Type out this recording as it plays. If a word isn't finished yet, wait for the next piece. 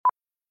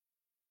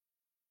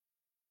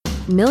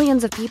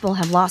Millions of people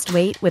have lost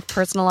weight with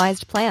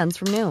personalized plans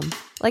from Noom.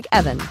 Like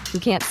Evan, who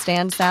can't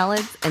stand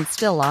salads and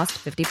still lost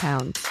 50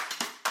 pounds.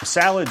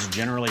 Salads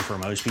generally for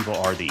most people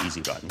are the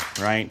easy button,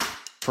 right?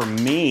 For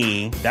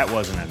me, that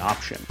wasn't an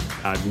option.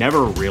 I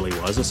never really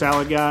was a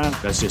salad guy.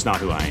 That's just not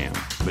who I am.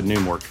 But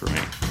Noom worked for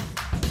me.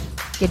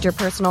 Get your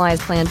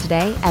personalized plan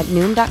today at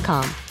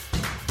Noom.com.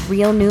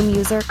 Real Noom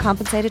user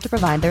compensated to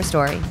provide their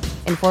story.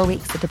 In 4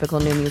 weeks, the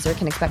typical Noom user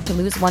can expect to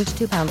lose 1 to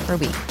 2 pounds per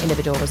week.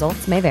 Individual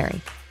results may vary.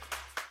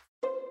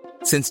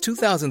 Since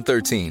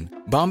 2013,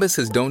 Bombas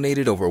has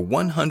donated over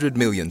 100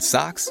 million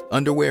socks,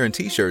 underwear, and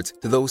T-shirts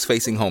to those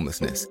facing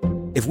homelessness.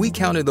 If we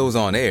counted those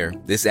on air,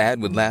 this ad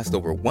would last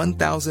over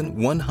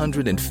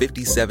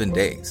 1,157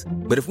 days.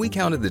 But if we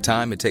counted the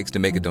time it takes to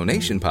make a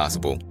donation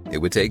possible, it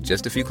would take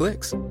just a few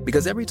clicks.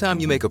 Because every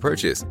time you make a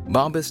purchase,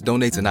 Bombas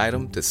donates an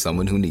item to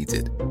someone who needs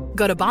it.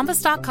 Go to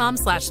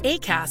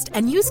bombas.com/ACAST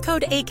and use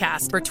code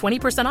ACAST for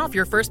 20% off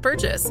your first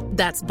purchase.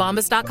 That's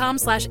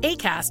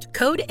bombas.com/ACAST,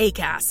 code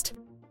ACAST.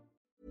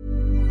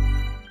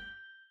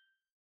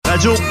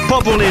 Radio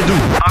pas pour les doux.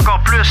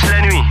 Encore plus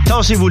la nuit.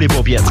 Tassez-vous les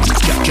paupières.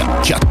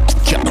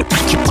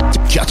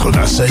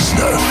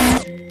 96.9.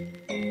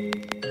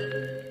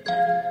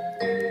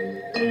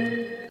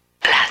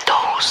 La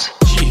dose.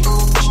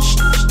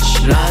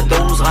 La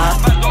dose rap.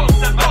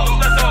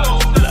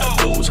 La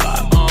dose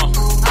rap.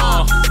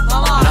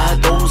 La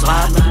dose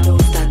rap.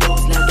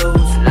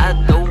 La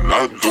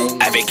dose.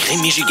 Avec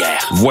Rémi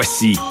Giguère.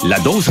 Voici la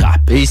dose rap.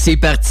 Et c'est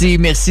parti.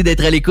 Merci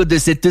d'être à l'écoute de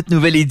cette toute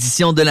nouvelle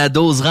édition de la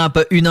dose rap.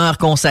 1 heure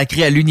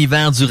consacrée à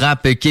l'univers du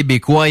rap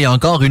québécois. Et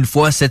encore une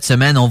fois, cette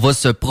semaine, on va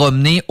se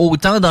promener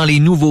autant dans les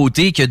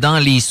nouveautés que dans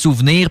les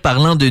souvenirs.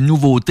 Parlant de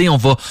nouveautés, on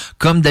va,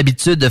 comme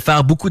d'habitude,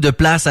 faire beaucoup de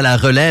place à la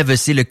relève.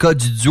 C'est le cas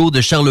du duo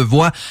de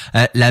Charlevoix,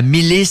 La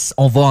Milice.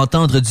 On va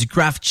entendre du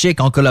Craft Chick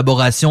en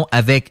collaboration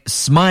avec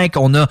Smike.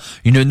 On a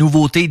une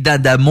nouveauté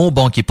d'Adamo,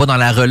 bon, qui est pas dans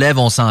la relève,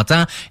 on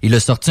s'entend. Il a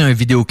sorti un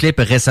vidéoclip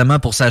récemment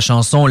pour sa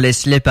chanson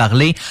Laisse-les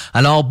parler.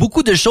 Alors,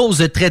 beaucoup de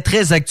choses très,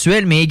 très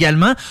actuelles, mais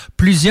également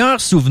plusieurs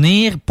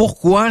souvenirs.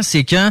 Pourquoi?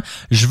 C'est que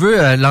je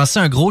veux lancer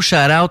un gros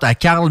shout-out à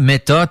Carl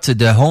Method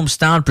de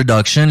Homestyle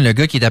Production, le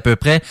gars qui est à peu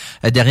près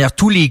derrière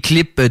tous les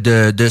clips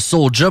de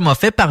Soulja, m'a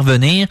fait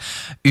parvenir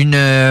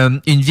une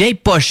vieille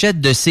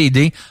pochette de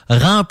CD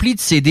remplie de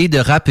CD de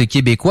rap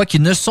québécois qui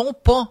ne sont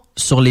pas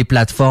sur les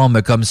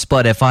plateformes comme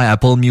Spotify,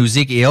 Apple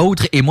Music et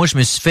autres. Et moi, je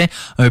me suis fait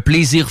un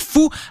plaisir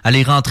fou à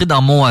les rentrer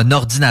dans mon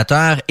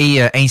ordinateur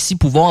et ainsi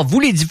pouvoir vous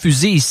les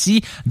diffuser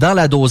ici dans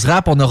la dose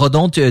rap. On aura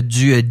donc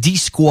du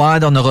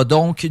D-Squad, on aura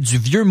donc du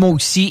vieux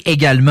Moxie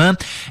également.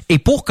 Et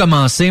pour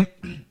commencer,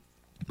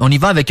 on y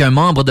va avec un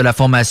membre de la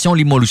formation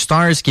Limoilou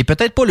Stars qui est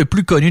peut-être pas le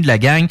plus connu de la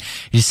gang.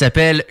 Il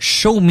s'appelle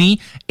Show Me,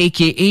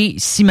 a.k.a.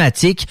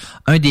 Simatic,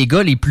 un des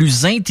gars les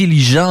plus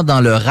intelligents dans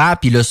le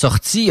rap. Il a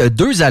sorti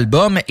 2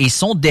 albums et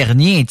son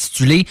dernier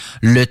intitulé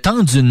Le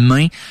temps d'une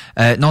main.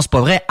 Non, c'est pas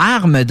vrai.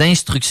 Arme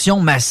d'instruction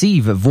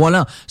massive.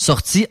 Voilà,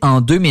 sorti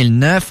en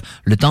 2009.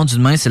 Le temps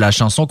d'une main, c'est la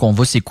chanson qu'on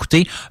va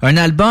s'écouter. Un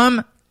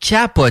album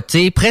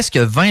capoté, presque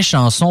 20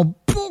 chansons,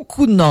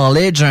 beaucoup de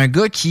knowledge, un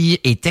gars qui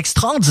est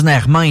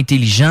extraordinairement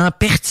intelligent,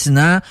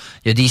 pertinent,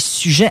 il y a des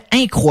sujets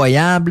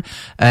incroyables.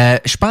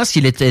 Je pense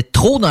qu'il était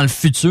trop dans le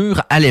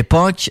futur à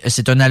l'époque.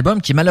 C'est un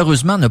album qui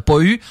malheureusement n'a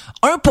pas eu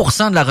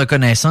 1% de la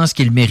reconnaissance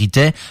qu'il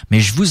méritait, mais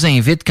je vous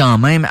invite quand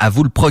même à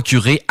vous le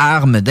procurer,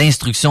 Arme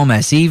d'instruction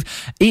massive.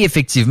 Et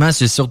effectivement,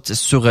 c'est sur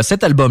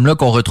cet album-là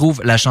qu'on retrouve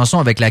la chanson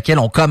avec laquelle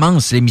on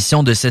commence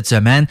l'émission de cette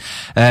semaine.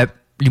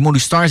 Limoilou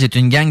Stars est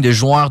une gang de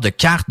joueurs de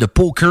cartes, de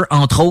poker,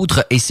 entre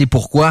autres, et c'est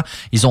pourquoi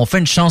ils ont fait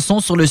une chanson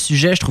sur le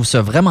sujet. Je trouve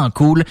ça vraiment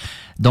cool.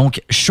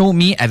 Donc, Show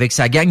Me avec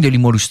sa gang de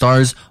Limoilou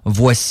Stars.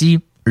 Voici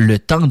Le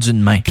temps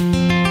d'une main.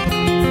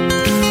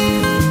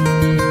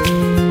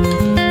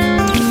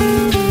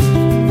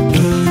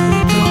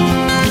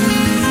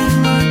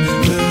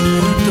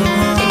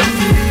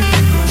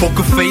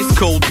 Poker face,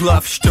 cold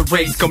bluff, j'te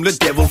raise comme le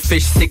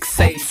devilfish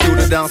 6'8". Sur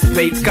le dance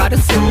plate, gotta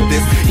settle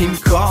this.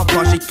 In-car,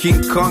 branché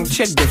King Kong,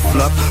 check the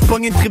flop.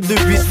 Pogne une trip de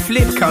 8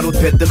 flip quand l'autre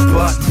bête de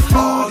pot.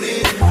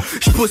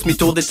 J'pousse mes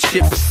tours de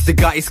chips, the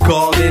guy is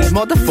calling.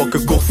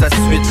 Motherfucker, course à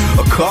suite.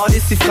 Accordé,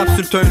 s'il frappe sur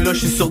le turn là,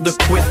 j'suis sûr de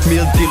quit.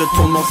 1000 dit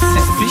retourne mon 6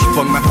 puis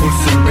j'pogne ma poule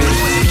sur le ring.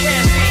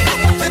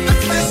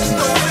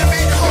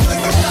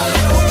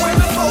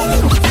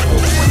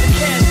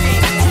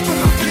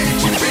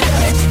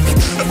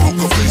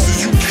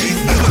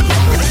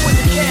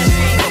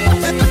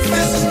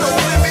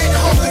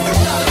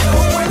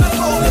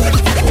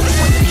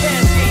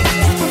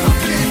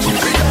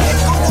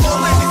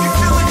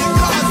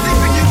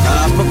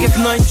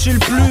 night, chill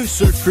plus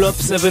sur le flop,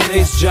 7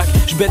 Ace Jack.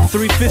 J'bet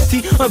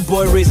 350, un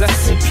boy raise à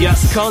 6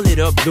 piastres. Call it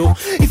up, though.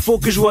 Il faut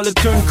que je vois le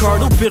turn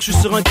card. Au pire, j'suis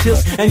sur un tilt,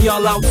 and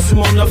y'all out si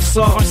mon offre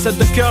sort. Un set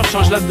de cœur,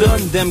 change la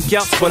donne. Dem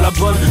carte, c'est pas la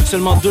bonne.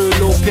 Seulement 2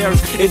 low pairs.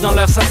 Et dans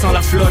l'air, ça sent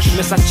la flush.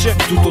 Mais ça check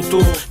tout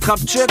autour. Trap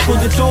check au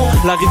détour.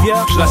 La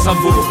rivière, j'la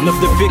savoure. 9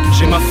 de pique,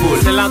 j'ai ma foule.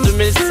 C'est l'an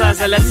 2016,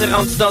 elle s'est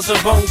rendue dans un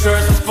bunker.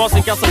 Ça se passe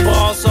quand ça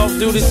brasse off,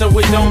 duty, so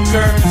we don't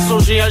care. So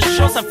j'ai un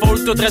show, ça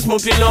foule, tout reste mon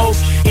pilote.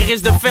 Il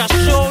risque de faire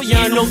chaud,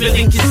 y'a un autre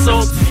building qui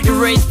saute. Il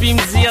race pis il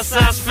me dit, ah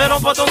ça se fait, non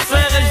pas ton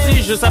serre. Elle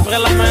dit, juste après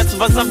la main, tu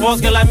vas savoir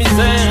ce que la misère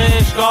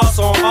est. J'casse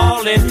son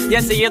all-in, il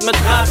essayait de me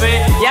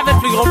trapper. Y'avait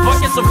plus gros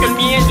pocket, sauf que le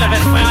mien, je l'avais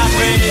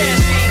frappé.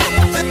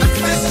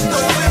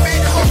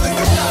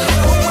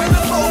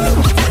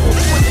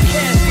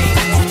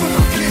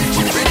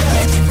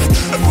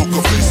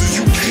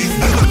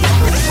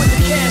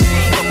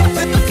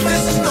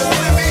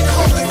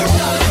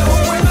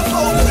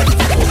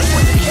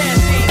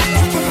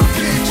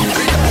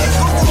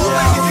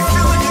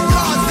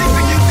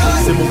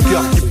 C'est mon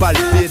cœur qui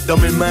palpite dans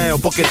mes mains, un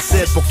pocket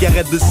set pour qu'il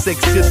arrête de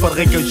s'exciter.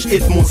 Faudrait que je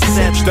hit mon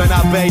set. J'suis un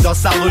abeille dans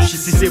sa ruche,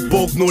 ici c'est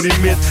beau que nos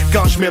limites.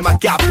 Quand j'mets ma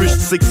capuche, tu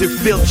sais que c'est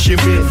filled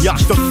chimie. Y'a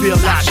j'te feel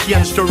la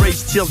chienne, j'te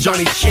race till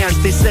Johnny Chan.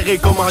 T'es serré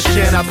comme un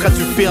chien, après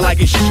tu feel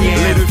like a chien.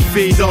 Les deux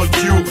filles dans le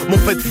queue m'ont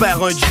fait faire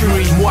un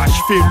dream. Moi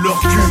j'fais leur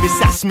cul, mais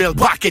ça smell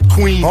bucket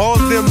queen. All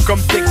them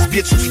comme Tex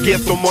bitch, tu get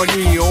ton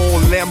money. On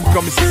l'aime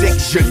comme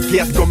sexe, je le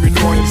get comme une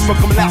honey. C'est pas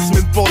comme la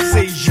semaine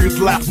passée, j'ai eu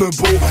de l'air d'un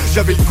beau.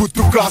 J'avais le goût de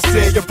tout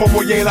casser, y'a pas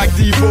moyen like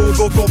Divo.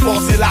 D'autres ont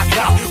pensé la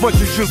grappe, moi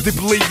j'ai juste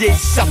déblayé.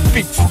 Ça te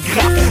pique, tu te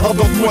grappes, en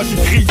dehors de moi j'ai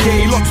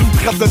crié. Là tu me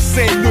traites de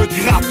saint-nœud,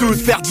 gratteux,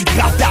 de faire du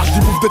grattage. Du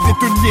bouffe de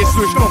détenir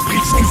niaiseux, je t'en prie,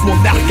 excuse mon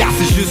argard.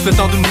 C'est juste le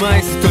temps de main,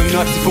 si t'as une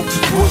note, il faut que tu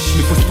te bouches.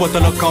 Mais pousse pas ta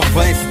loque en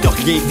vain, si t'as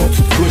rien, il faut que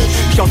tu te couches.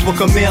 J'change pas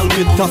comme elle,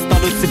 mais dans ce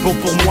temps-là c'est bon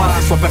pour moi.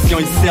 Sois patient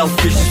et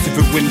selfish si tu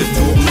veux win le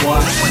tournoi.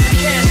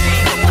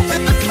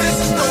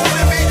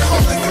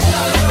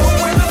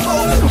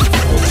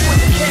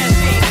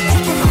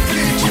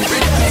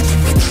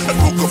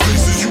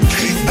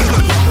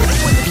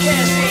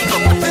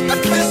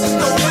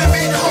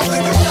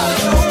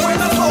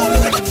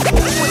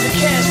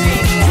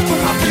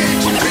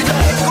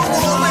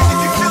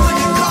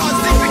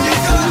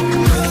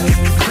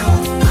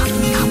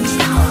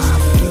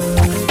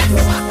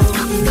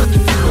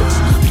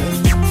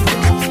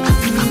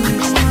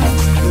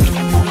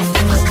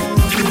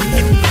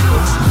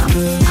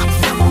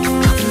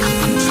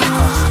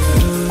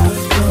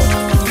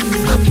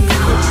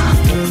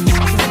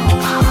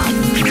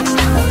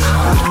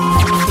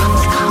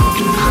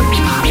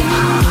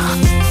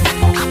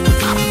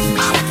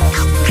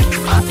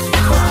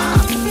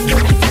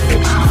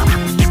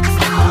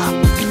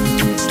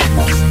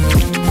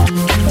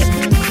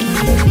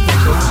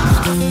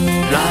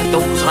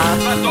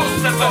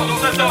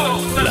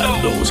 La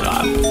dose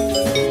rap.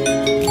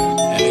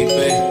 RIP,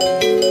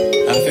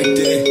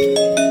 affecté,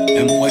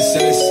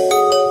 MOSS,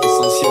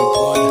 essentiel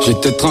prod.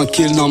 J'étais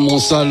tranquille dans mon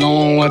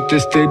salon à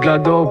tester de la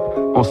dope.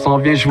 On s'en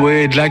vient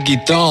jouer de la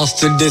guitare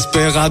style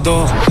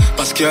Desperado.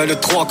 Parce que les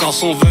 3 quarts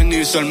sont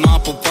venus seulement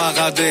pour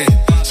parader.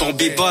 Sont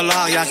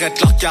bipolaires, ils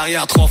arrêtent leur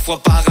carrière 3 fois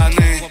par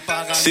année.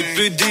 C'est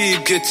plus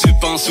deep que tu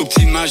penses ou que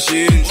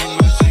t'imagines.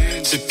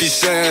 Tu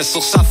pissais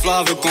sur sa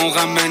fleur, veut qu'on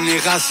ramène les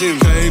racines.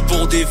 Paye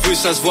pour des vues,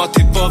 ça se voit,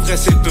 t'es pas vrai,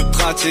 c'est peu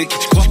pratique.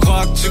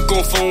 J'crois que tu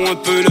confonds un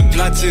peu le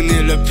platine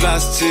et le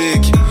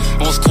plastique.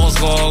 On se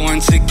croisera, un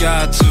de ces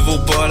gars, tu vaux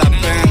pas la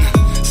peine.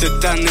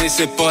 Cette année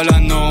c'est pas la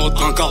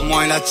nôtre, encore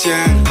moins la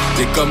tienne.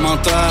 Les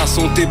commentaires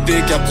sont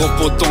épiques à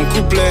propos de ton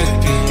couplet.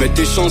 Mais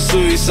t'es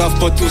chanceux, ils savent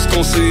pas tout ce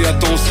qu'on sait à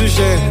ton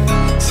sujet.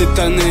 Cette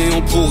année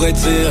on pourrait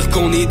dire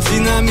qu'on est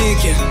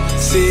dynamique.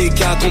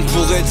 C4 on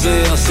pourrait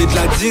dire c'est de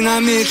la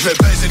dynamique. Je vais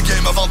baiser le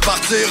game avant de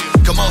partir.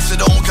 Commencez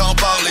donc à en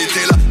parler.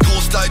 T'es la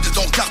grosse taille de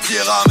ton quartier,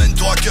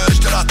 ramène-toi que je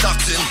te la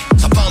tartine.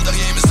 Ça parle de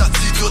rien mais ça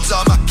dit tout,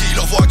 ça maquille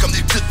leur voix comme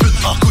des petites putes.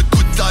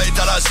 Coup de tête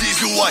à la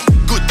zizou, ouais.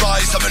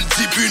 Goodbye, ça me le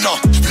dit plus non.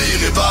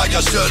 J'plierai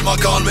bagage seulement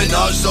quand le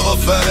ménage sera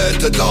fait.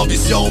 T'as de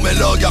l'ambition mais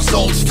là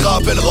garçon tu te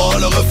rappelleras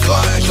le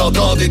refrain.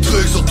 J'entends des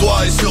trucs sur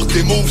toi et sur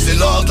tes moves, c'est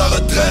l'heure de la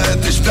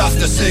retraite. Et j'place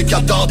le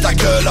C4 dans ta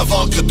gueule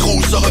avant que le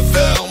trou se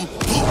referme.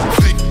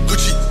 Fric,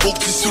 Gucci, beau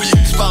petit soulier.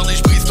 J'parle et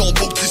j'brise ton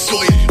beau petit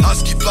sourire. À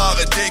ce qui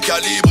paraît tes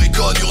calibres et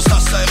cognos, ça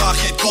sert à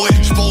rien de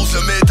courir. J'pose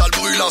le métal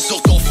brûlant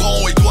sur ton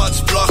front et toi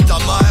tu pleures ta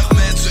mère.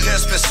 Mais tu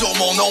respect sur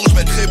mon nom,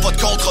 j'mettrai pas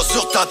de contrat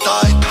sur ta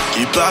tête.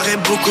 Il paraît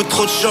beaucoup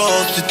trop de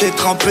choses, tu t'es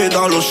trempé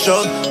dans l'eau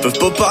chaude. Peuvent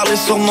pas parler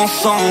sur mon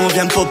sang,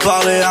 viennent pas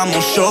parler à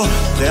mon show.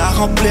 Prêt à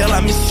remplir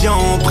la mission,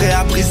 prêt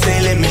à briser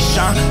les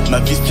méchants. Ma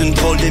vie c'est une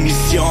drôle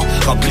d'émission,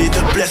 remplie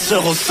de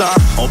blessures au sang.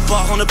 On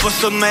part, on n'a pas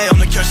sommeil, on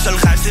n'a qu'un seul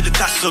rêve, c'est de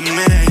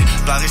t'assommer.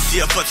 Par ici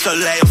y'a pas de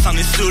soleil, on s'en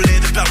est saoulé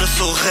de perdre le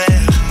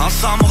sourire.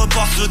 Ensemble on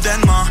repart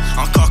soudainement,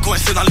 encore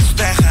coincé dans les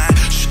souterrains.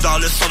 J'suis dans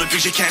le son depuis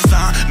que j'ai 15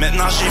 ans,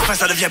 maintenant j'ai faim,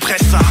 ça devient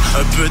pressant.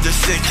 Un peu de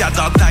C4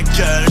 dans ta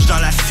gueule, j'suis dans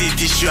la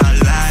city, j'suis à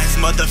l'aise.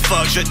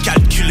 Motherfuck, je vais te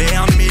calculer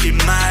en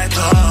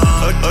millimètres.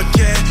 Oh,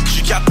 ok,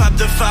 j'suis capable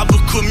de faire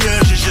beaucoup mieux.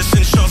 J'ai juste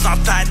une chose en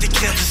tête,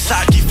 écrire du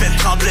sale qui fait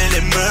 30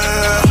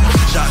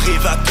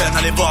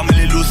 les voir mais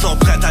les loups sont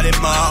prêts à les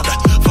mordre.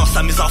 Force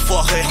à mes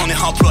enfoirés, on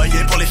est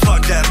employés pour les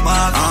fuck them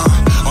mob.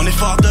 On est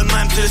fort de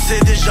même, tu le sais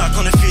déjà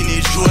qu'on a fini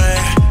de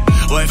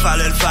jouer. Ouais,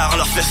 fallait le faire, on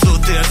leur fait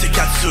sauter un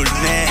C4 sous le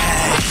nez.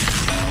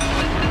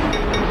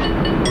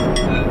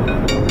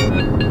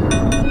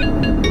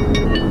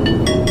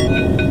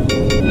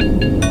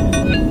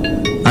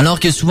 Alors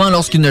que souvent,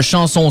 lorsqu'une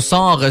chanson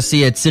sort,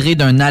 c'est tiré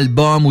d'un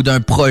album ou d'un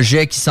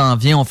projet qui s'en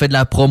vient. On fait de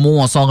la promo,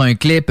 on sort un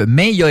clip.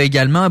 Mais il y a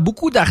également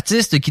beaucoup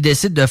d'artistes qui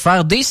décident de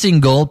faire des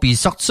singles, puis ils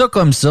sortent ça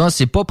comme ça.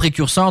 C'est pas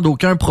précurseur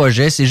d'aucun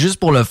projet, c'est juste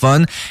pour le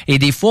fun. Et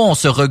des fois, on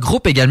se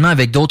regroupe également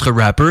avec d'autres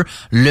rappers.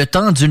 Le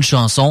temps d'une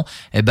chanson,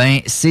 eh ben,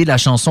 c'est la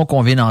chanson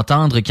qu'on vient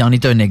d'entendre qui en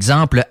est un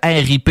exemple.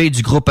 RIP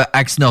du groupe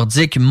Axe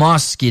Nordique,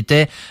 Moss qui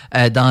était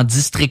dans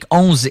District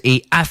 11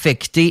 et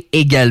Affecté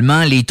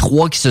également. Les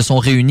trois qui se sont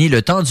réunis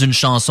le temps d'une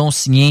chanson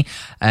signée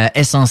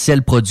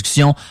Essentiel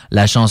Production,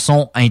 la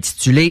chanson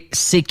intitulée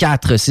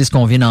C4, c'est ce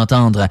qu'on vient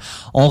d'entendre.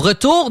 On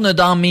retourne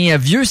dans mes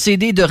vieux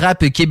CD de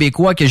rap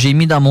québécois que j'ai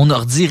mis dans mon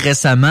ordi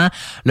récemment.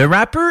 Le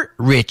rappeur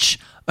Rich,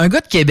 un gars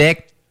de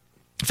Québec,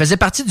 faisait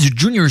partie du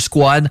Junior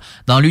Squad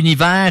dans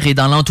l'univers et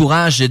dans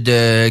l'entourage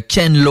de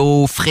Ken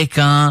Lo,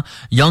 Fréquent,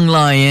 Young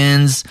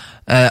Lions,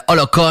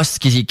 Holocaust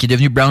qui est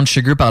devenu Brown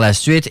Sugar par la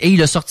suite, et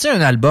il a sorti un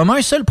album,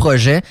 un seul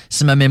projet,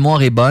 si ma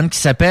mémoire est bonne, qui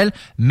s'appelle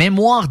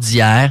Mémoire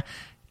d'hier.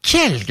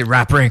 Quel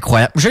rappeur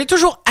incroyable. Je l'ai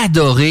toujours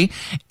adoré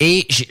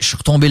et je suis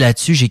retombé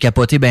là-dessus, j'ai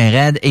capoté ben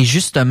raide, et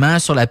justement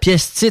sur la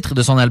pièce titre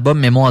de son album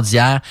Mémoire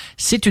d'hier,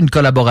 c'est une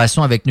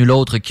collaboration avec nul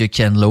autre que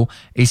Ken Lo,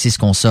 et c'est ce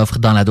qu'on s'offre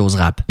dans la dose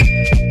rap.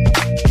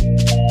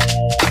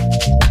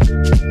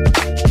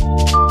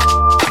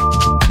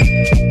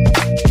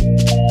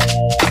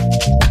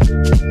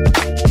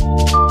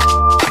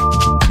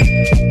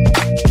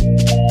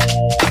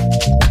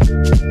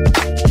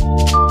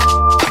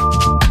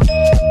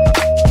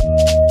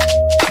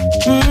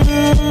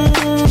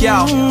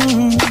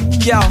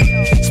 Yo,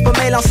 c'est pas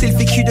mélancer le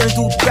vécu d'un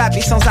doute rap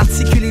et sans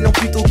articuler non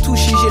plutôt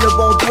touché. J'ai le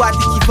bon doigt et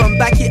qui va me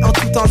baquer en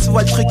tout temps. Tu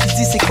vois le truc qui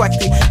dit c'est quoi que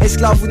t'es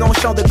esclave ou non,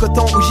 champ de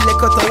coton ou gilet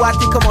coton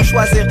watté. Comment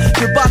choisir?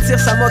 Je veux bâtir,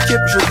 ça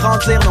m'occupe, je veux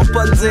grandir, non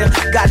pas le dire.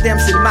 Goddamn,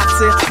 c'est le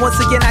martyr. Once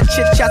again, à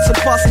chit-chat sur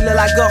le passé, là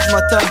la gorge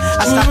m'automne.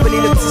 À se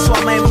rappeler le petit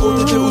soir même, au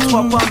de 2 ou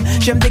 3 pommes.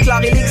 J'aime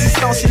déclarer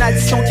l'existence, une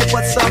addition qui a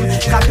pas de somme.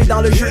 Rapper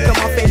dans le jeu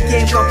comme en fin de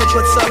game quand t'as pas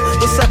de somme.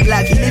 What's up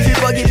la vie, les vieux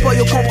bugs et pas,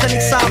 yo comprenez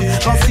que ça me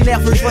rend si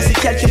nerveux, je vois c'est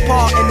quelque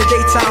part in the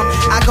daytime.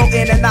 I go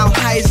in and out,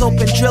 eyes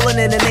open, drilling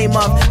in the name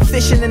of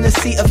fishing in the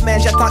sea of man,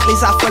 j'attends que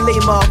les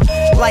affolés morts.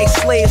 Like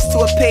slaves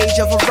to a page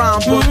of a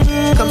round book.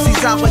 Comme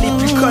ces arbres les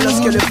plus colosses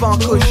que le vent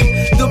couche.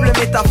 Double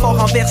métaphore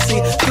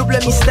renversée, double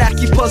mystère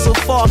qui pose au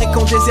fort et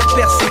qu'on désire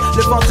percer.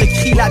 Le ventre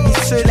crie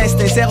l'habitude,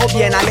 l'instinct zéro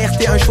bien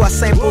alerté. Un choix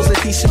s'impose,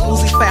 t'es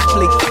supposé faire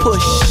play.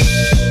 Push,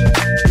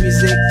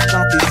 musique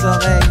dans tes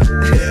oreilles.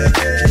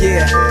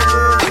 Yeah.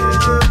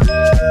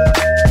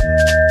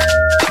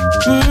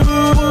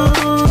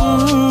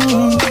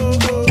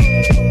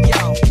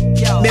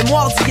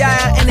 Mémoire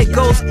d'hier, and it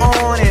goes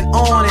on and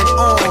on and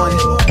on.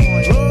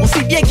 On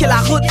sait bien que la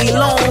route est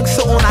longue,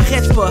 so on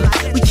n'arrête pas.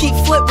 We keep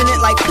flipping it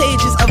like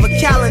pages of a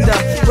calendar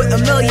with a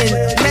million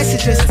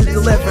messages to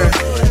deliver.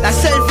 La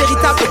seule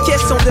véritable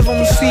question,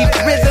 devons-nous suivre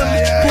rhythm,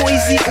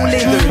 poésie ou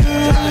les deux?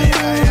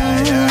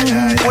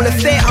 On le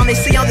fait en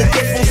essayant de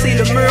défoncer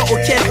le mur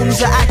auquel on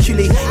nous a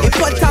acculés. Et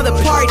pas le temps de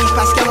party,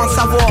 parce qu'avant de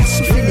savoir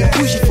souffler les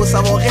bouches, il faut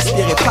savoir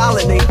respirer par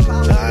le nez.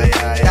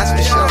 That's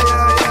for sure.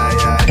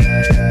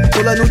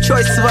 Pour le no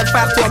choice, tu vas le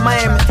faire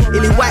toi-même. Et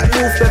les whack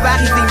moves peuvent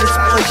arriver, mais tu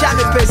pourras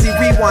jamais peser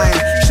rewind.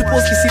 Je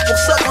suppose que c'est pour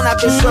ça qu'on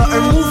appelle ça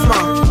un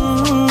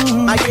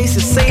mouvement. Malgré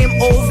ce same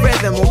old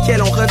rhythm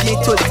auquel on revient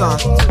tout le temps.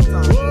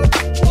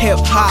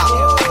 Hip-hop.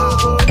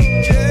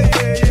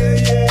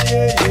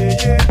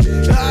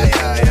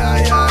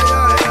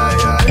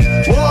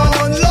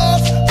 One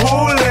love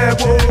pour les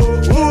beaux,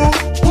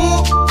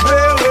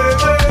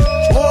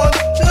 one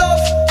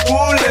love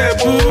pour les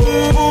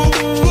beaux.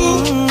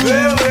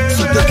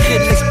 Sous le degré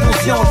de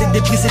l'explosion, des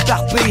débris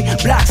éparpillés.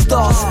 Black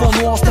Stars, fond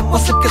noir, c'était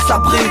possible que ça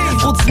brille.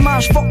 Trop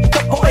d'images, fuck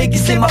up pour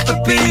aiguiser ma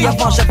pupille.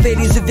 Avant j'avais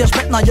les yeux vierges,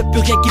 maintenant y'a plus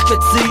rien qui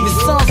pétille.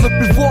 Mes sens veulent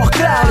plus voir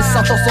clair, les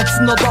sentences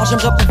sont inodores.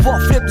 J'aimerais pouvoir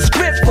flip du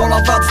script pour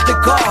l'envers du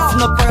décor. Tu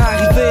n'as pas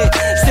arrivé,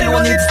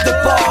 s'éloigner du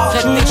départ.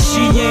 Arrête de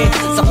chigner,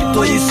 ça fait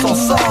toyer son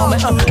sort.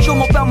 Mais un jour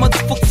mon père m'a dit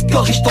faut que tu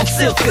corriges ton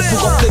tir.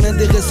 Pour obtenir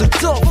des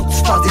résultats, faut que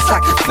tu fasses des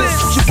sacrifices.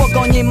 J'ai pas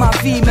gagné ma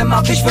vie, mais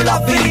ma vie je veux la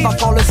vivre.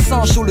 Encore le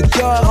sang chaud, le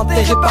cœur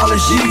enterré par le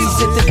gis.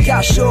 C'était le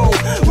cachot,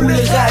 ou les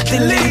rêves des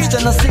livres.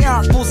 J'étais un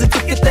océan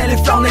positif que t'es les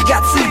fleurs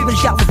négatives. Mais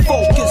je garde le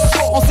focus,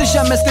 on sait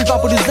jamais ce qu'il va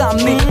pour nous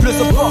amener. Plus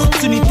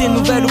d'opportunités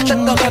nouvelles ou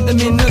peut-être un rêve de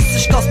minus. Si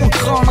je casse mon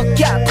crâne en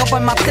 4,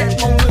 travaille ma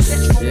tête, mon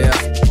muscle. Yeah.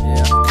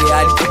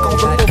 Réalité qu'on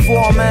veut pas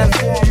voir, man.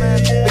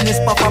 Finisse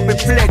par frapper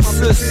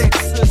plexus.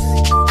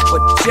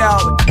 Watch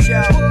out.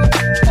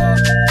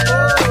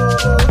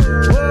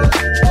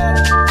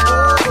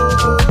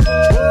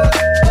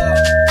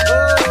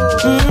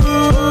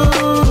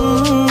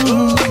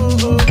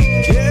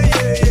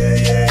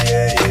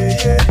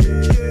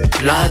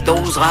 La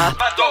dose rap.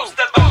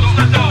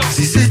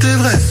 Si c'était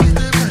vrai,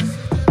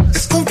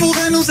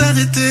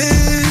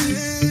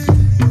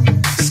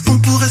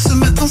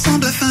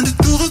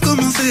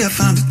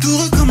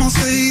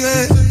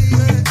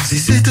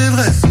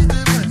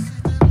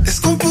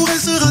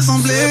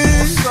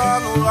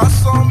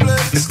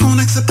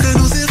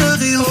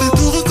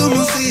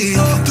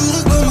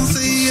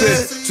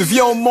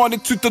 au monde et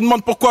tu te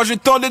demandes pourquoi j'ai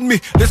tant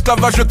d'ennemis.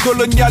 L'esclavage, le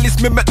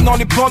colonialisme et maintenant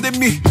les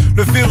pandémies.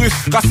 Le virus,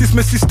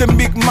 racisme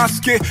systémique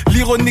masqué.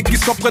 L'ironie qui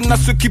s'en prennent à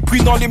ceux qui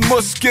prient dans les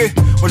mosquées.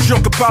 On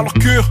jure que par leur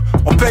cure,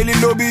 on paye les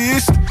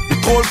lobbyistes.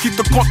 Les trolls qui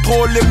te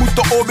contrôlent, les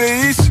moutons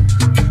obéissent.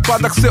 Pas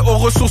d'accès aux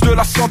ressources de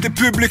la santé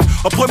publique.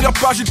 En première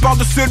page, il parle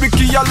de celui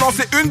qui a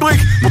lancé une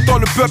brique. Pourtant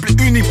le peuple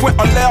est uni, point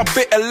en l'air,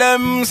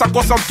 PLM. Ça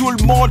concerne tout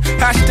le monde,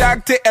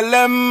 hashtag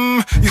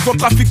TLM. Ils ont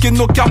trafiqué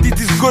nos cartes, ils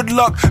disent good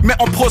luck. Mais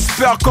on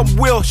prospère comme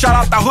Will, shout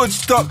out à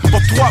Hoodstock.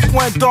 Pour 3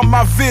 points dans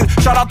ma ville,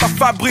 shout out à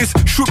Fabrice.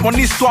 Shoot mon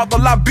histoire dans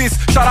l'abysse,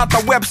 shout out à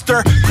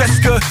Webster.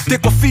 Presque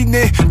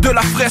déconfiné de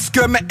la fresque.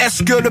 Mais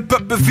est-ce que le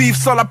peuple peut vivre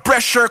sans la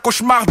pressure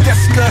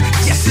cauchemardesque?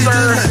 Yes sir.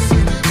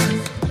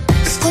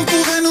 Est-ce qu'on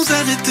pourrait nous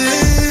arrêter?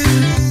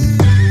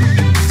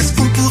 Est-ce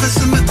qu'on pourrait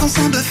se mettre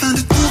ensemble afin de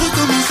tout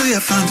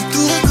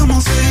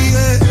recommencer?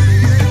 Yeah.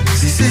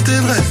 Si c'était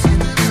vrai,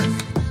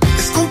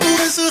 est-ce qu'on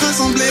pourrait se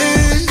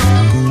rassembler?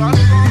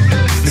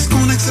 Est-ce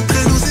qu'on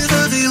accepterait nos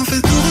erreurs et on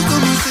fait tout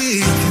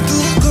recommencer?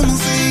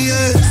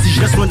 Yeah. Si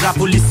je reste loin de la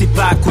police, c'est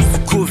pas à cause du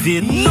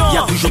Covid.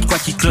 Y'a toujours de quoi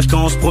qui cloche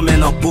quand on se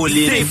promène en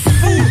police. C'est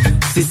fou!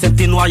 C'est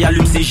cette et noir, y'a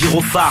allume ses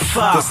gyrophares.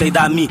 Conseil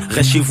d'amis,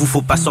 reste chez vous,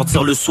 faut pas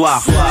sortir le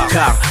soir.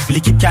 Car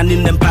l'équipe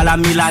canine n'aime pas la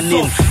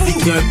mélanine. Dès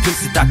qu'il y a un peu,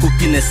 c'est ta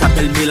copine, elle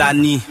s'appelle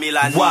Mélanie.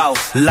 Wow,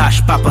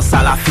 lâche pas, pense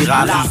à la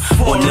Ferrari.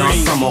 On est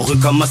ensemble, on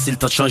recommence, c'est le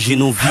temps de changer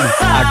nos vies.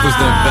 À cause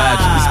d'un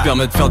badge, ils se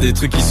permettent de faire des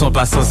trucs qu'ils sont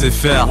pas censés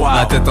faire.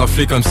 La tête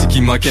enflée comme si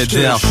qu'il manquait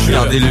d'air.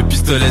 Gardez le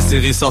pistolet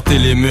serré, sortez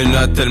les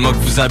menottes. Tellement que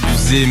vous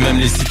abusez, même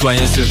les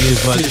citoyens se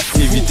révoltent.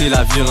 Évitez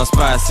la violence,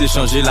 pas assez,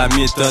 changer la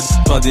méthode.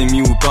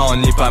 Pandémie ou pas,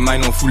 on est pas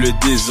mal, on fout le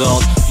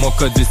désordre. Mon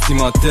code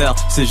vestimentaire,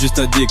 c'est juste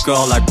un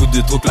décor. La goutte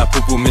de trop que la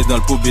popo met dans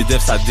le pot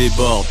BDF, ça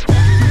déborde.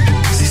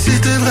 Si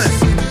c'était vrai,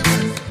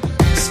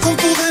 est-ce qu'on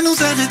pourrait nous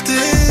arrêter?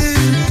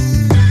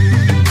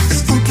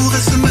 Est-ce qu'on pourrait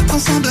se mettre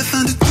ensemble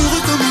afin de tout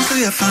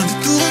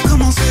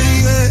recommencer?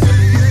 Yeah.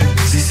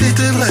 Si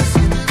c'était vrai,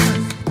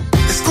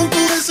 est-ce qu'on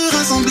pourrait se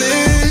rassembler?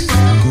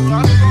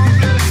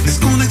 Est-ce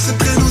qu'on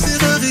accepterait nos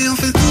erreurs et on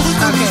fait tout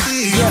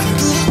recommencer?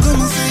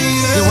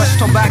 Le wesh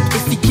ton bac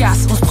efficace,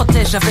 on se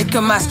protège avec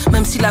un masque.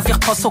 Même si la vie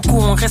reprend son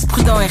cours, on reste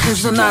prudent et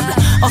raisonnable.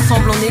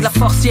 Ensemble on est la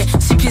force, yeah.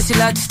 6 pieds c'est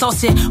la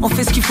distance, yeah. On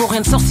fait ce qu'il faut, rien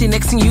de sorcier.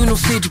 Next thing you know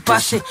c'est du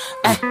passé,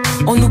 hey.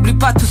 On n'oublie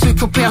pas tous ceux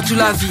qui ont perdu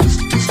la vie.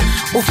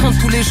 Au front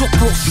tous les jours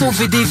pour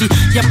sauver des vies.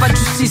 Y'a pas de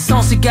justice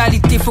sans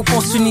égalité, faut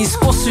qu'on s'unisse.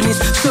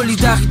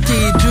 Solidarité,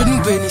 Dieu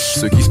nous bénisse.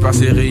 Ce qui se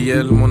passe est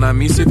réel, mon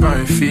ami c'est pas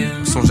un film.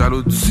 Ils sont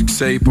jaloux du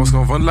succès, ils pensent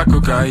qu'on vend de la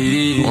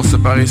cocaïne. On s'est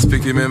pas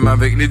respecté même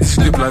avec les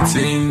disques de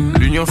platine.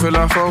 L'union fait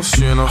la force, je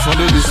suis un enfant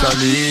de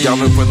Dessaline.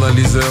 Garde un point dans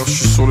les heures, je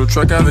suis sur le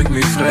track avec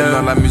mes frères.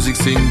 Dans la musique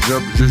c'est une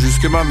job, je veux juste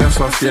que ma mère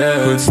soit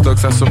fière. Peu de stock,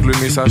 ça sort que le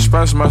message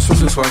passe, ma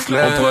source soit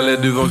claire. On prend les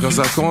devants quand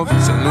ça compte,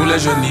 c'est nous les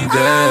jeunes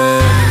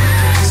leaders.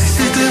 Si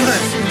c'était vrai,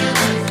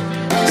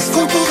 est-ce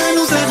qu'on pourrait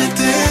nous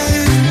arrêter?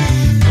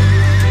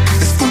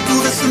 Est-ce qu'on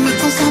pourrait se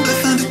mettre ensemble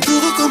afin de tout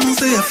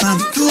recommencer?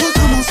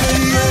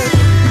 Yeah.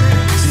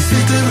 Si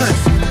c'était vrai,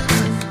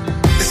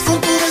 est-ce qu'on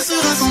pourrait se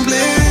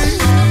rassembler?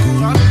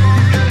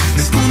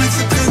 Est-ce qu'on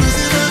accepterait nos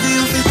erreurs et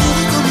on fait tout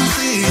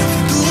recommencer?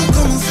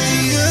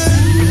 Yeah.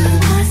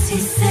 Dis-moi si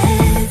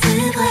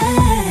c'était vrai,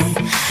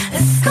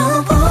 est-ce qu'on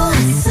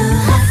pourrait se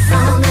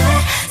rassembler?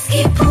 Ce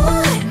qui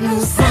pourrait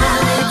nous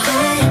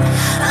arrêter?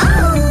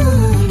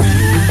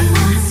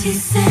 Si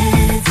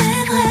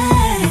c'était vrai,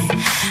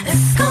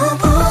 est-ce qu'on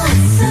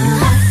pourrait se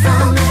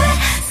rassembler?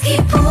 Ce qui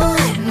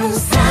pourrait nous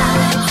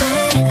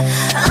arrêter?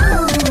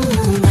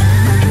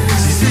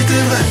 Si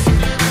c'était vrai,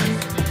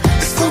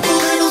 est-ce qu'on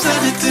pourrait nous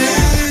arrêter?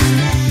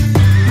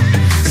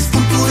 Est-ce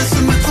qu'on pourrait se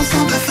mettre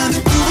ensemble afin de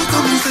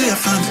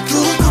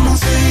tout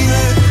recommencer?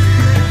 Yeah.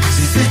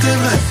 Si c'était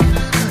vrai,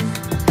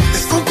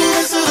 est-ce qu'on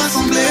pourrait se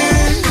rassembler?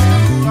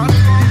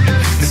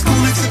 Est-ce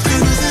qu'on accepterait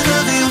nos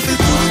erreurs et on fait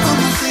tout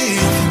recommencer?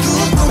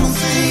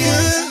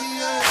 Yeah.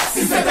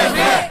 Si c'était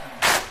vrai,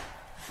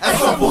 est-ce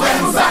qu'on pourrait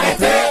nous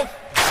arrêter?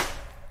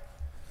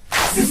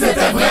 Si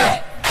c'était vrai,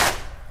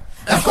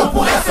 est-ce qu'on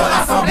pourrait se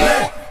rassembler?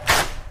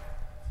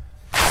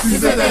 Si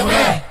c'était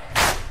vrai,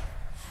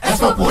 est-ce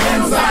qu'on pourrait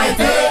nous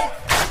arrêter?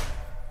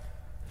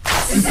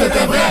 Si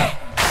c'était vrai,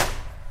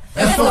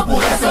 est-ce qu'on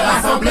pourrait se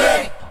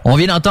rassembler? On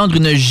vient d'entendre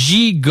une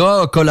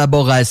giga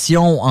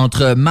collaboration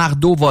entre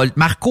Marco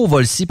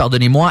Volsi,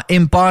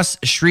 Impas,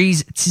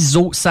 Shreeze,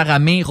 Tizo,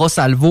 Saramé,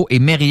 Rosalvo et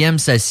Meriem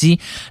Sassi.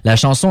 La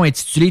chanson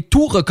intitulée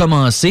Tout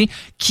recommencer.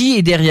 Qui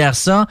est derrière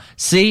ça?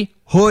 C'est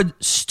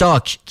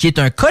Hoodstock, qui est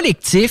un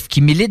collectif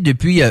qui milite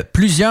depuis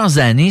plusieurs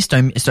années.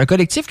 C'est un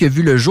collectif qui a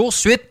vu le jour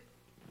suite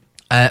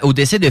au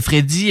décès de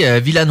Freddy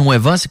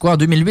Villanueva, c'est quoi, en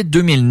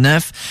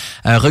 2008-2009,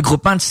 un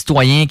regroupement de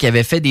citoyens qui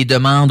avait fait des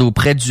demandes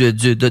auprès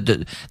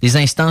des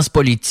instances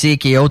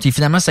politiques et autres. Et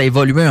finalement, ça a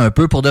évolué un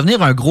peu pour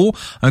devenir un gros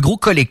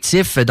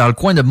collectif dans le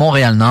coin de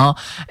Montréal-Nord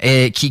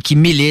qui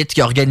milite,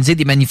 qui a organisé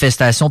des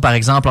manifestations, par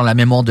exemple, en la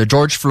mémoire de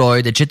George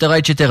Floyd, etc.,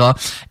 etc.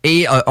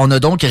 Et on a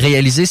donc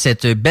réalisé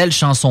cette belle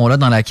chanson-là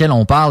dans laquelle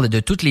on parle de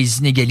toutes les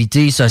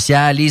inégalités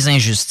sociales, les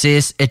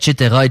injustices,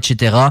 etc.,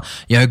 etc.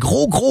 Il y a un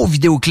gros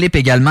vidéoclip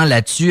également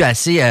là-dessus,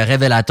 assez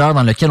révélateur,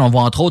 dans lequel on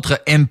voit entre autres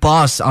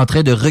Impasse en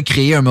train de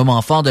recréer un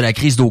moment fort de la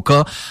crise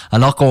d'Oka,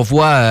 alors qu'on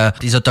voit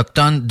les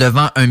Autochtones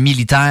devant un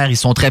militaire. Ils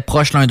sont très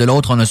proches l'un de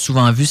l'autre. On a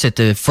souvent vu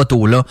cette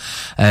photo-là.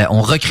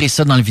 On recrée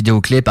ça dans le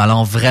vidéoclip.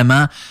 Alors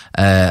vraiment,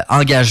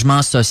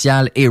 engagement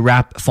social et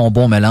rap font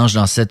bon mélange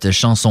dans cette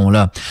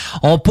chanson-là.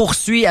 On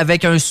poursuit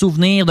avec un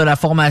souvenir de la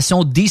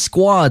formation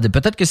D-Squad.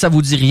 Peut-être que ça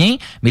vous dit rien,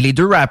 mais les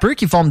deux rappers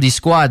qui forment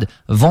D-Squad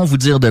vont vous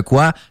dire de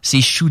quoi.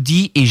 C'est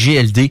Shoudi et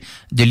GLD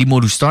de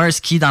Limoilou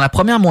Stars qui, dans la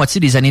première moitié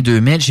des années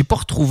 2000, j'ai pas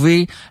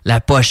retrouvé la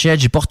pochette,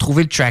 j'ai pas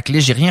retrouvé le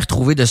tracklist, j'ai rien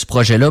retrouvé de ce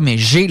projet-là, mais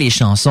j'ai les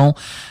chansons.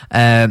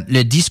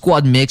 Le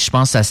D-Squad Mix, je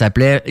pense que ça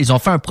s'appelait. Ils ont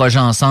fait un projet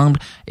ensemble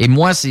et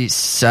moi,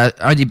 ça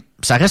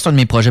reste un de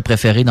mes projets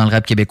préférés dans le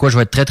rap québécois. Je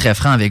vais être très très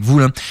franc avec vous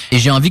là. Et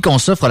j'ai envie qu'on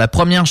s'offre la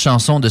première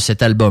chanson de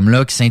cet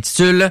album-là qui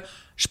s'intitule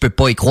 « Je peux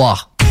pas y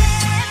croire ».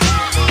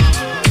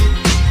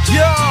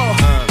 Yo,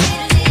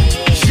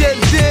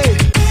 GLD,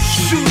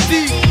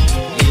 Shoudi,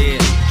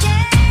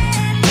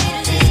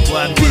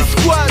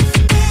 D-Squad,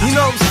 you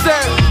know what I'm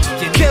saying?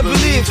 Can't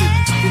believe it,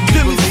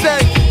 2005,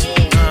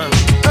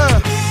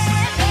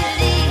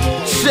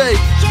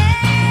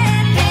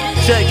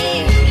 Shake.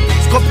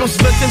 Scorpion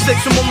 20e siècle,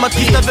 ce monde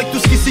m'attriste avec tout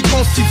ce qui s'y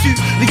constitue.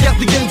 Les guerres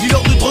des gangs,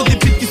 dealers de drogue, des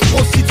putes qui se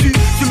prostituent.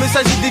 Ce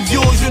message est dédié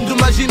aux jeunes de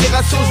ma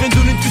génération. Je viens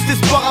donner plus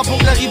d'espoir avant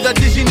qu'arrive la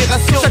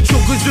dégénération. Chaque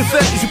jour que je fais,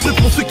 je prie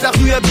pour ceux que la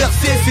rue a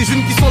bercé. Ces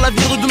jeunes qui sont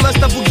l'avenir de demain, je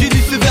t'avoue que j'ai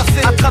lu ce verset.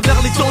 À travers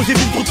les temps, j'ai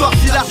vu le trottoir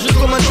si large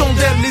comme un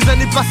tandem. Les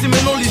années passées,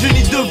 maintenant les jeunes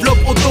ils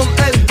développent autant de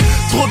haine.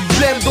 Trop de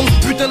blême dans ce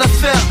putain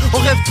d'affaire.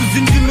 On rêve tous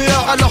d'une vie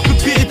meilleure alors que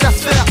pire est à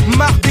se faire.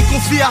 Marre des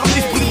conflits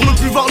armés, je prie pour ne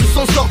plus voir le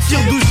sang sortir.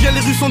 D'où je viens,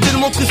 les rues sont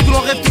tellement tristes que l'on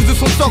rêve tous de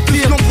s'en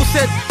sortir. Si on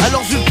procède,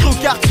 alors je le crie au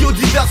quartier, aux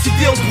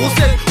diversités. On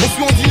procède, on se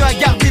continue à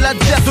garder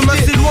l'adversité. Demain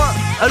c'est loin,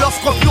 alors je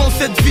crois plus en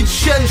cette vie de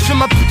chaîne. Je fais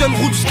ma putain de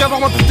route jusqu'à avoir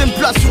ma putain de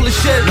place sur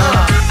l'échelle.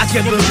 I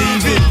can't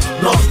believe it.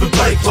 Non, je peux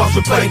pas y croire, je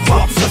peux pas y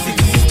croire. Tout ça c'est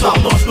des histoires,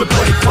 non, je peux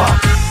pas y croire.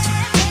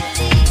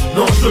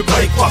 Non, je peux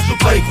pas y croire, je peux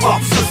pas y croire.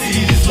 Tout ça c'est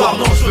une histoire,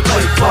 non, je peux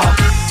pas y croire.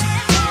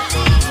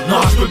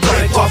 Non, je peux pas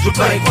y croire, je peux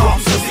pas y croire.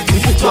 Tout ça c'est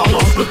une histoire, non,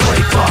 je peux pas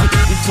y croire.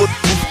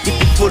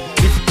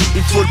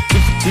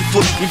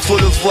 Il faut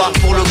le voir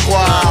pour le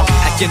croire.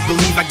 I can't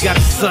believe I got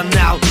a son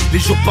now. Les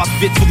jours passent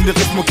vite, faut que me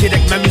reste mon kid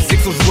avec ma musique,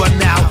 so je vois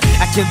now.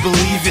 I can't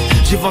believe it,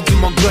 j'ai vendu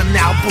mon gun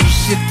now.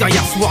 Bullshit, quand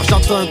hier soir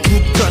j'entends un coup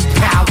de gun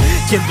pow.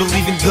 Can't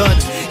believe in God,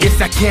 yes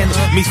I can.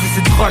 Mais si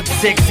c'est drogue,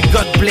 sexe, c'est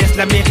God bless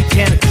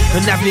l'américaine.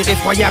 Un avenir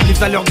effroyable, les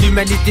valeurs de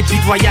l'humanité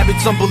pitoyables.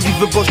 It's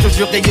unbelievable, je te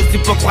jure,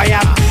 c'est pas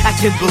croyable. I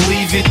can't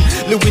believe it,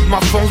 le weed my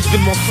phone, je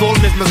mon soul,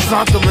 mais je me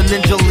sens comme un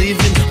angel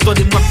living.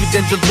 Donnez-moi plus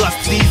d'angel dust,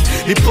 please.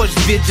 Les poches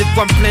vides, j'ai de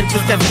quoi me plaindre,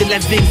 tout à vrai de la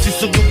vigne, c'est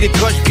sur nous que les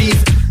coches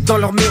visent. Dans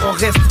leur mur on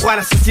reste froid,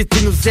 la société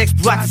nous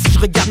exploite. Si je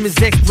regarde mes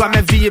exploits,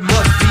 ma vie est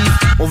moche vive.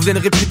 On faisait une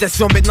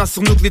réputation maintenant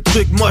sur nous que les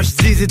trucs moches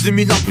disent. Et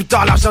 2000 ans plus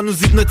tard l'argent nous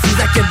hypnotise,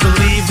 I can't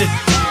believe it.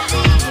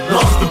 Non,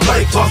 je peux pas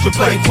y croire, je peux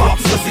pas y croire.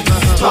 Tout ça c'est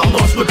des histoires,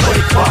 non, je peux pas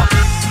y croire.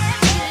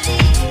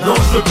 Non,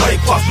 je peux pas y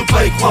croire, je peux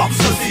pas y croire. Tout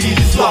ça c'est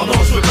une histoire, non,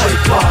 je peux pas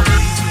y croire.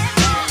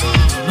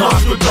 Non,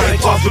 je peux pas y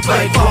croire, je peux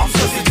pas y croire. Tout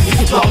ça c'est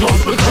des histoires, non,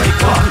 je peux pas y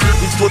croire.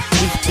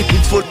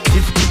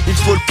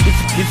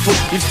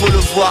 Il faut le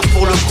voir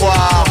pour le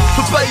croire.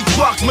 Je peux pas y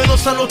croire que maintenant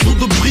c'est à notre tour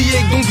de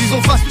briller. Donc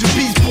disons face du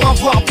bise pour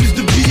avoir plus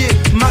de billets.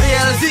 Marié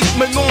à la zik,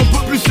 maintenant on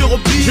peut plus se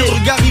replier. J'ai le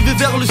regard rivé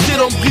vers le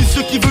ciel en brise,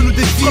 ceux qui veulent nous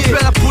défier. Rappelez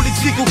à la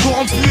politique, aux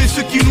corrompus et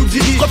ceux qui nous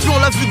dirigent. Rappelons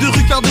la vue de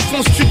rue car des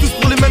fonds se tuent tous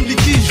pour les mêmes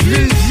litiges. Je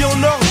l'ai dit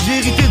en or, j'ai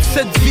hérité de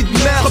cette vie de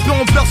merde.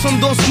 Rappelons en personne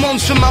dans ce monde,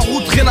 je ma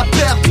route, rien à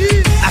perdre.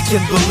 I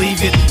can't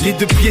believe it, les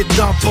deux pieds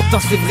dedans.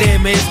 Pourtant c'est vrai,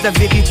 mais est-ce la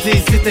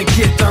vérité, c'est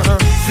inquiétant.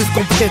 C'est ce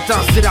qu'on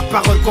prétend, c'est la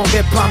parole qu'on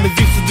répand. Mais vu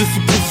que c'est de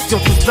supposition,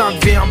 tout le temps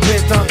devient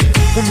embêtant.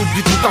 On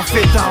oublie tout en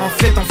fait, on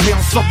fait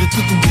en sorte de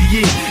tout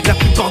oublier. La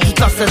plupart du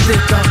temps ça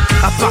détend.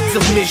 À partir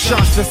du méchant,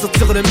 je fais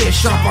sortir le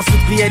méchant. Pense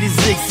de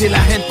réaliser que c'est la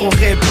haine qu'on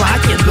répand. I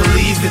can't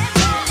believe it.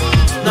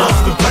 Non,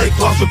 je peux pas y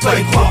croire, je peux pas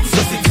y croire. Tout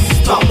ça c'est des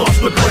histoires, non, je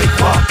peux pas y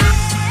croire.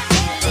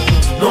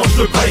 Non,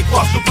 je peux pas y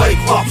croire, je peux pas y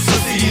croire. Tout ça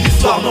c'est une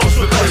histoire, non, je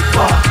peux pas y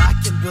croire.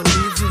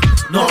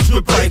 Non, je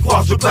peux pas y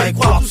croire, je peux pas y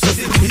croire. Tout ça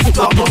c'est des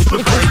histoires, non, je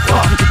peux pas y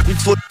croire.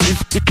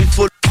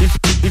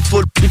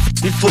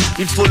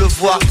 Il faut le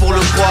voir pour le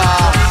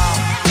croire.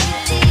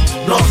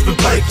 Non, je peux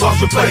pas y croire,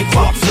 je peux pas y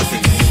croire. Tout ça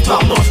c'est des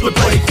histoires, non, je peux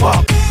pas y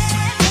croire.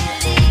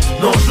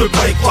 Non, je peux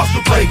pas y croire, je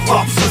peux pas y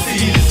croire. Tout ça c'est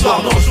une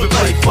histoire, non, je peux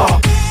pas y croire.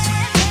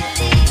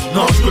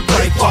 Non, je peux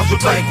pas y croire, je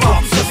peux pas y croire.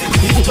 Tout ça c'est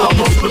des histoires,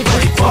 non, je peux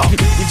pas y croire.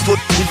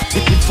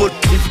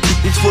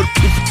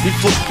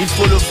 Il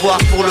faut le voir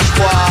pour le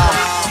croire.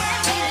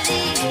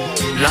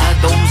 La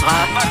dose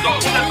rap. La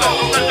dose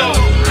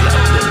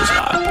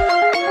rap.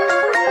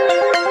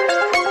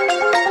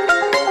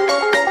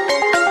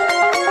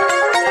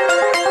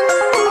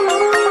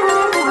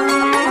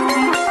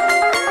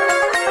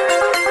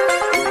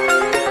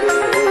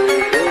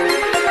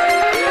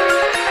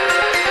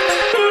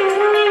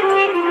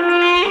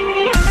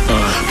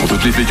 Pour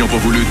toutes les filles qui ont pas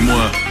voulu de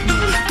moi,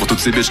 pour toutes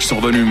ces biches qui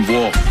sont venues me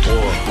voir,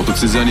 pour toutes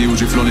ces années où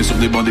j'ai flâné sur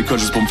des bancs d'école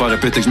juste pour me faire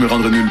répéter que je me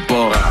rendrais nulle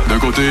part. D'un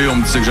côté, on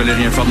me disait que j'allais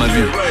rien faire de ma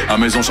vie. À la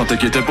maison, je chantais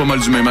qu'il était pas mal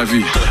du même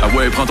avis. Ah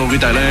ouais, prends ton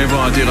Ritalin,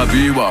 va en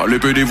thérapie. Wow, les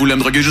PD voulaient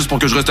me droguer juste pour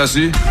que je reste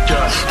assis.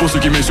 Pour ceux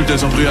qui m'insultaient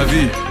sans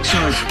préavis,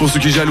 pour ceux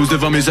qui jalousent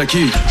devant mes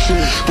acquis,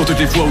 pour toutes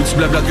les fois où tu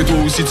blablates que toi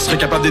aussi tu serais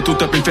capable d'être au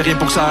top et ne fais rien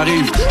pour que ça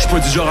arrive. Je suis pas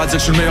du genre à dire que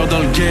je suis le meilleur dans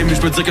le game, mais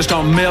je peux te dire que je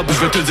t'emmerde. Je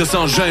vais te le dire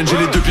sans gêne, j'ai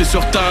les deux pieds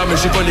sur terre, mais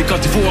j'ai pas les quand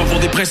il faut avoir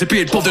des principes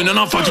et être pauvre d'un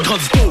enfant qui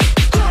grandit tôt.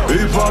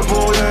 Ils parlent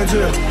pour rien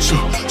dire,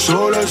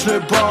 laisse-les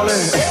parler.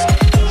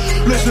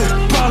 Laisse-les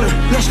parler,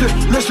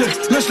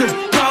 laisse-les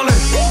parler.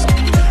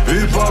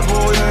 Ils parlent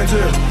pour rien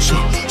dire,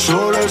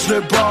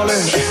 laisse-les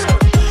parler.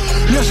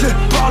 Laisse-les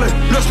parler,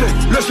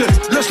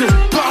 laisse-les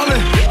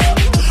parler.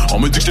 On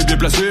me dit que j'étais bien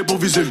placé pour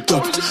viser le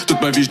top.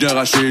 Toute ma vie je l'ai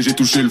arraché, j'ai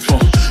touché le fond.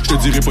 Je te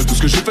dirai pas tout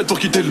ce que j'ai fait pour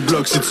quitter le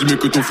bloc. Si tu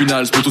m'écoutes au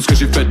final, c'est pour tout ce que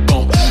j'ai fait de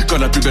bon. Quand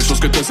la plus belle chose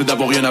que t'as c'est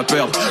d'avoir rien à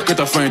perdre. Que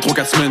t'as faim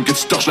 3-4 semaines, que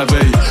tu torches la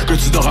veille, que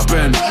tu dors à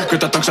peine, que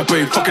t'attends que ça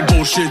paye. Fucking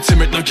bullshit, c'est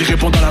maintenant qu'ils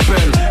répondent à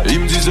l'appel. Ils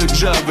me disaient que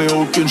j'avais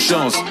aucune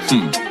chance,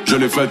 je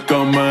l'ai faite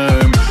quand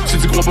même. Si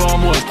tu crois pas en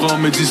moi, je prends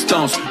mes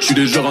distances. Je suis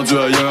déjà rendu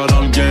ailleurs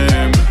dans le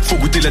game. Faut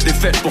goûter la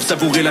défaite pour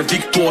savourer la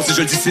victoire. Si je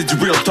le dis c'est du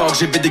real talk,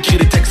 j'ai fait d'écrire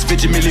des textes, fait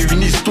j'ai mêlé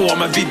une histoire.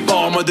 Ma vie de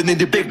bord m'a donné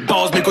des big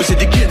balls, mais quoi c'est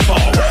des kids ball.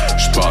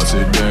 J'passais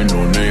de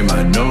no name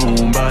I know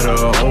by the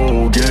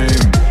whole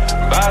game.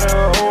 By the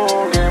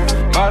whole game,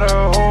 by the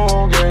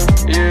whole game,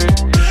 yeah.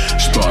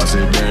 J'passais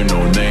de no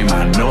name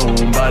I know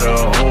by the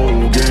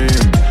whole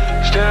game.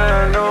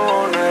 J't'ai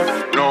no name,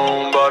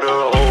 known by the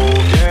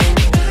whole game.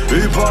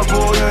 Ils parlent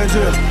pour rien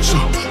dire,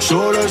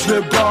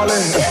 laisse-les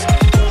parler.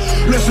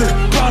 Laisse-les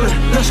parler,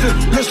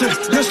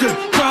 laisse-les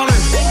parler.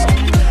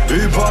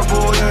 Ils parlent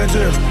pour rien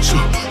dire,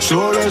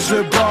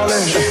 laisse-les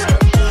parler.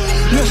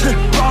 Laisse-les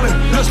parler,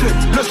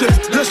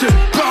 laisse-les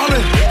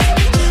parler.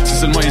 Si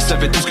seulement ils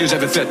savaient tout ce que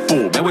j'avais fait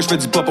pour. Ben ouais, je fais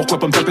du pas, pourquoi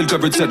pas me taper le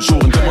cover de 7 jours.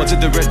 Une commandite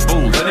de Red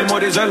Bull, donnez-moi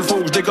des ailes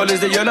faux. Je décolle des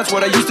yeux, that's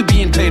what I used to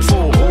be paid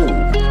for. Oh,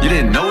 you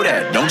didn't know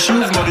that, don't you?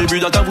 Mon début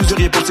dans le temps, vous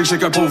auriez pensé que j'étais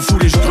qu'un pauvre fou.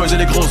 Les jeux creusaient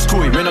les grosses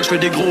couilles, maintenant que je fais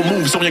des gros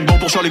moves. Ils sont rien que bons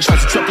pour Charlie, que je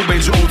fasse du trap ou ben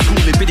du old school.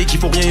 Les PD qui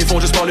font rien, ils font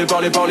juste parler.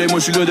 Moi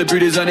je suis là depuis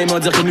des années, m'en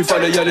dire qu'il nous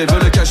fallait y aller.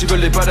 Veulent le cash, ils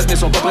veulent les palettes, mais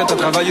sont pas prêts à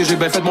travailler. J'ai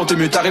ben fait monter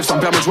mes tarifs, ça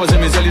me permet de choisir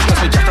mes alliés. Je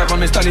passe mes cartes avant de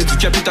m'installer du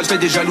capital, je fais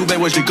des jaloux. Ben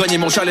ouais, je l'ai gagné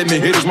mon chalet, mais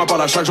et je m'en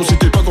parle à chaque jour. Si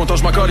t'es pas content,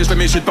 je m'accorde et je fais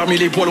mes shit parmi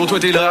les poils. Toi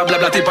t'es là,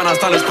 blablater pendant ce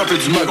temps, là je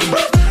profite du mug.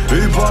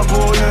 Ils parlent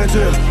pour rien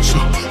dire,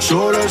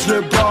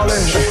 laisse-les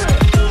parler.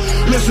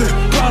 Laisse-les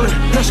parler,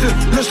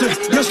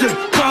 laisse-les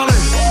parler.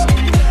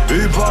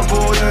 Ils parlent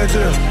pour rien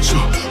dire,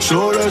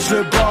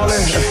 laisse-les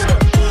parler.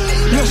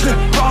 Laisse-les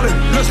parler,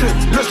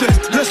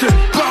 laisse-les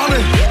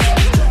parler.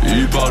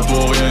 Ils parlent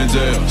pour rien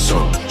dire,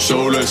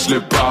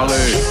 laisse-les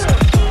parler.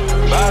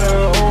 By the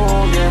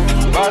whole game,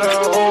 by the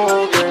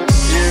whole game,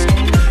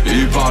 yeah.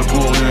 Ils parlent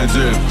pour rien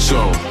dire,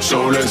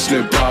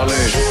 laisse-les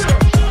parler.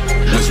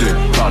 Laisse-les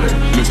parler,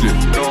 laisse-les.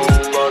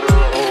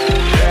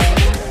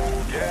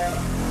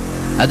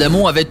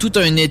 Adamo avait tout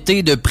un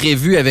été de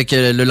prévu avec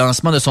le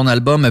lancement de son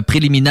album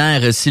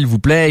préliminaire, s'il vous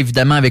plaît.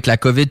 Évidemment, avec la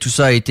COVID, tout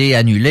ça a été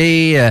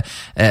annulé.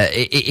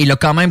 Et il a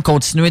quand même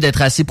continué d'être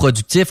assez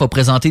productif, a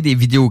présenté des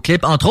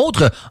vidéoclips, entre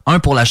autres, un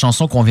pour la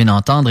chanson qu'on vient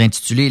d'entendre,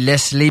 intitulée «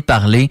 Laisse-les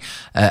parler ».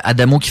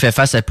 Adamo qui fait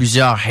face à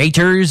plusieurs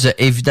haters.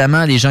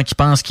 Évidemment, les gens qui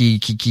pensent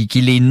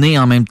qu'il est né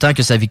en même temps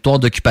que sa victoire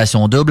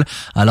d'Occupation Double,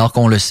 alors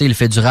qu'on le sait, il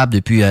fait du rap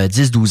depuis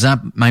 10-12 ans,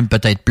 même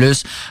peut-être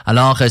plus.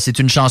 Alors, c'est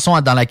une chanson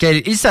dans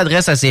laquelle il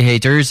s'adresse à ses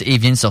haters et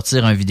vient de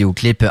sortir un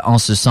vidéoclip en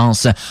ce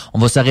sens. On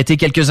va s'arrêter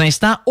quelques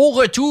instants. Au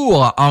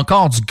retour,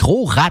 encore du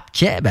gros rap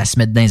keb à se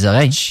mettre dans les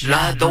oreilles.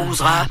 La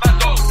dose rap.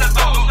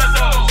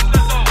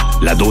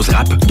 La dose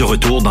rap, de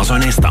retour dans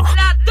un instant.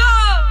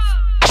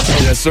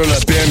 Bien sûr,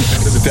 le pimp,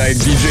 c'était avec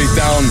DJ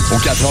Town au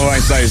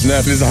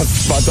 96.9, les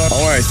anticipateurs.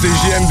 Ouais, c'est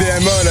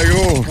JMDMA, le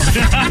gros.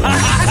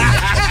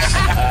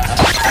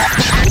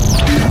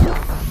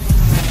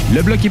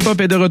 Le Bloc Hip-Hop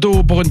est de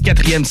retour pour une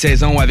 4e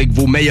saison avec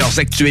vos meilleures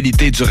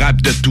actualités du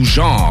rap de tout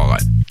genre.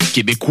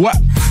 Québécois.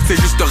 C'est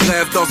juste un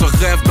rêve dans un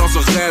rêve dans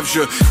un rêve.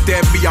 Je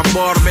t'aime mis à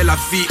mort, mais la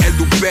vie elle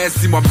nous baisse.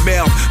 Dis-moi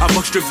merde, avant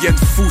que je devienne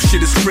fou,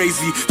 shit is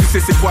crazy. Tu sais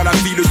c'est quoi la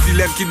vie, le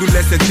dilemme qui nous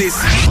laisse indécis.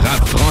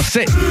 Rap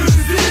français.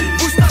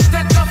 Bouge ta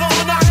tête d'avant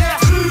en arrière.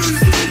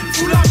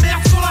 Fous la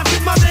merde sur la vie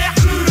de ma mère.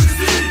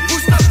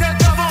 Bouge ta tête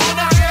d'avant en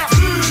arrière.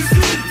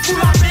 Fous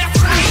la merde.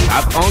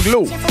 Rap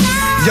anglo.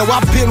 Yo,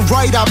 I've been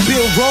right, I've been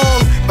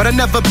wrong, but I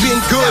never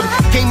been good.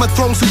 Game of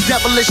Thrones do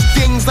devilish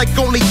things like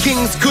only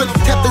kings could.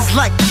 Tethers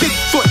like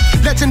Bigfoot,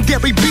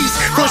 legendary beast.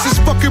 Versus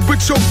fucking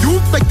with your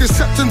youth like the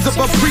septons of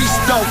a priest,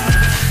 though.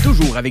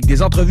 Toujours avec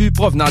des entrevues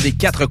provenant des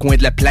 4 coins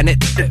de la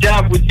planète. Je tiens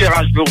à vous dire,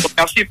 je vous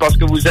remercie parce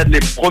que vous êtes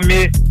les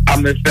premiers à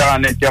me faire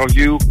une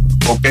interview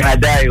au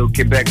Canada et au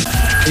Québec.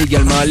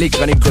 Également, les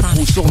chroniques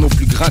retrouve sur nos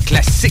plus grands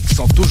classiques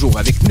sont toujours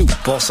avec nous.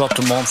 Bonsoir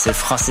tout le monde, c'est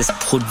Francis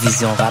Pro de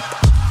Vision Rap.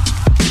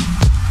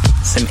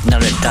 C'est maintenant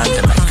le temps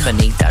de ma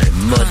chronique dans le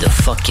mode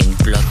fucking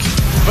bloc.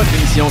 Votre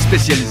émission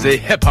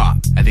spécialisée hip-hop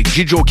avec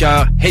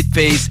J-Joker,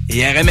 Hateface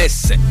et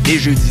RMS. Les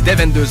jeudis dès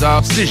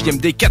 22h,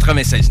 CJMD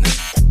 96.9.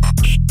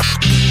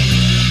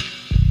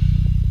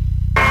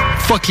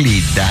 Fuck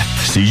les dates.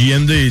 C'est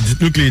JMD,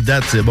 dites-nous que les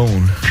dates, c'est bon.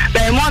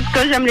 Ben moi, en tout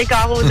cas, j'aime les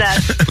carreaux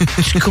dates.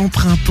 Je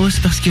comprends pas,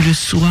 c'est parce que le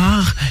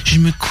soir, je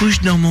me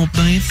couche dans mon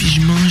bain puis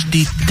je mange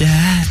des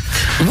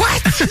dates. What?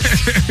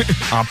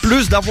 En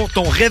plus d'avoir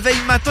ton réveil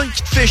matin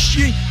qui te fait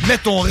chier, mets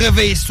ton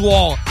réveil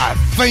soir à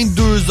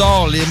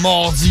 22h les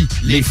mardis.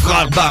 Les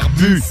frères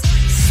barbus.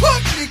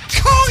 Fuck les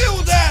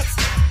carreaux dates!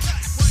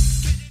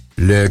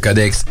 Le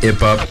codex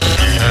hip-hop.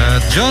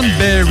 John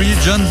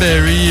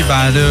Barry,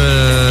 ben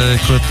là,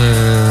 écoute,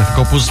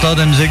 compositeur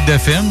de musique de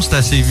film, c'est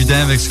assez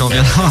évident avec ce qu'on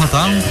vient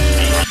d'entendre.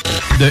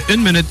 De 1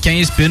 minute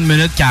 15 puis 1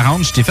 minute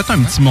 40, je t'ai fait un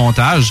petit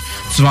montage.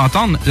 Tu vas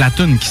entendre la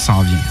toune qui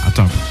s'en vient.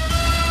 Attends un peu.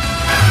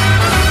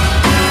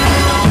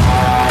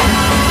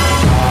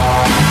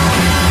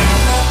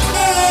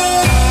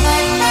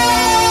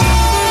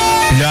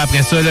 Puis là,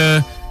 après ça,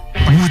 là,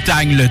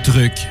 Wu-Tang le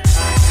truc.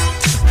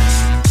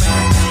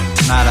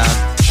 Malade.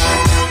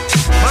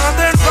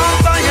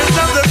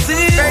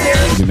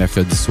 Le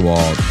mercredi soir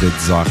de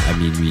 10h à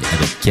minuit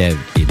avec Kev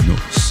et Nous.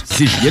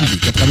 C'est JMD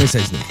 96.9.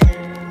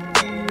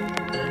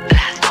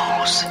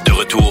 De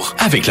retour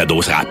avec la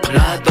dose rap.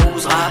 La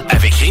dose rap.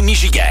 Avec Rémi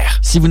Giguère.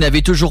 Si vous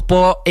n'avez toujours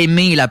pas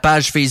aimé la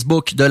page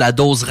Facebook de la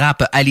dose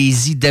rap,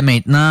 allez-y dès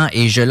maintenant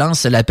et je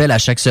lance l'appel à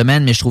chaque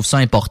semaine, mais je trouve ça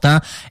important.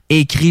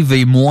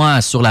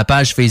 Écrivez-moi sur la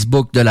page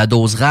Facebook de la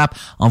dose rap.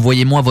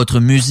 Envoyez-moi votre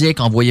musique,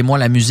 envoyez-moi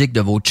la musique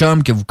de vos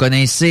chums que vous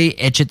connaissez,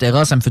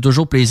 etc. Ça me fait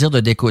toujours plaisir de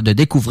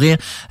découvrir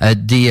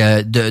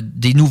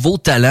des nouveaux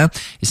talents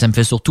et ça me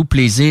fait surtout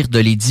plaisir de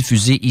les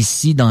diffuser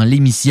ici dans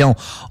l'émission.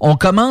 On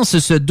commence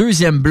ce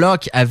deuxième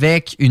bloc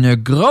avec une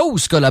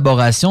grosse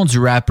collaboration du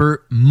rapper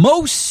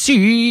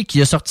Mossy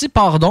qui a sorti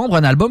Part d'ombre,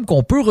 un album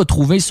qu'on peut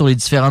retrouver sur les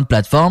différentes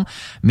plateformes.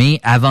 Mais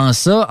avant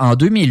ça, en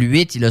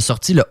 2008, il a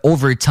sorti le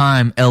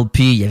Overtime LP.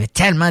 Il y avait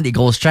tellement des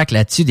grosses tracks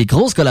là-dessus, des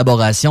grosses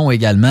collaborations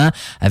également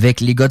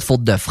avec les gars de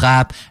Faute de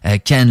Frappe,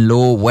 Ken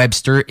Lo,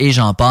 Webster et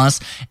j'en passe.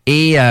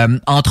 Et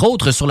entre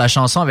autres, sur la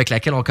chanson avec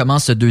laquelle on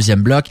commence ce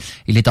deuxième bloc,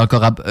 il est en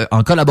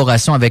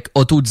collaboration avec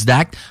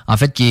Autodidacte, en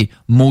fait qui est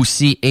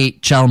Mossy et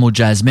Chalmo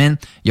Jasmine.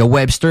 Il y a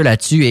Webster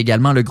là-dessus et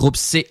également le groupe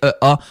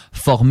CEA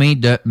formé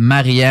de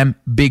Mariem,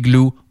 Big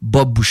Lou,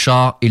 Bob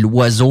Bouchard et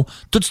l'Oiseau.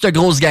 Toute cette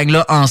grosse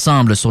gang-là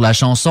ensemble sur la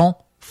chanson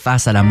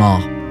Face à la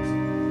mort.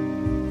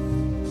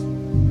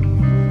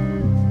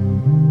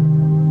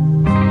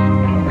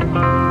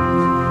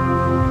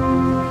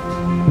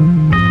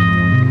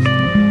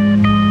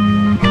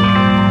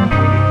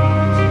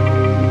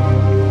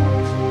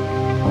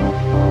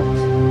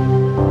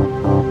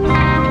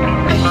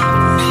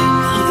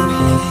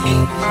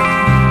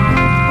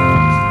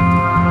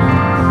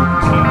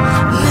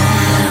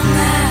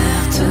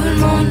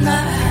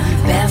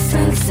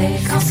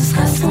 Quand ce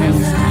sera son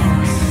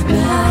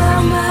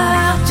heure,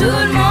 meurs, tout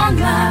le monde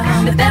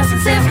meurt, mais personne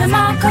sait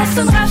vraiment quand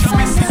sonnera son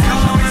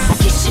heure. Ok,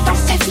 j'ai dans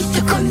ta vie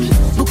te commis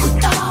beaucoup de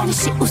tort, mais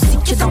j'ai aussi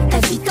que dans ta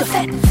vie te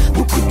fait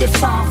beaucoup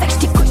d'efforts. Fait que je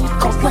t'ai connu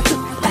contre moi tout,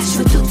 parce que je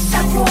veux tout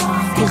savoir.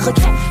 Tes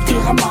regrets, tes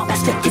remords, parce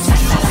que t'es face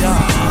à la mort.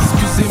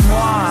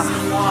 Excusez-moi,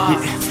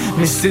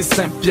 mais c'est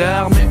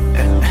Saint-Pierre, mais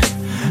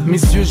mes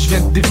yeux je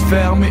viens de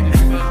défermer.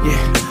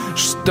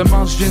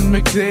 Justement, je viens de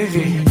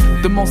m'éclairer.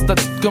 De mon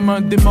statut comme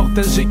un des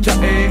mortels, j'ai qu'à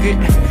errer.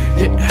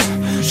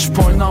 J'suis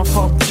pas un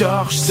enfant de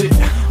cœur, j'sais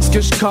ce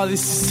que j'cale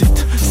ici,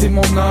 c'est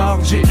mon heure.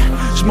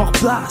 J'me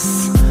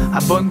replace à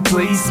bonne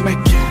place, mec.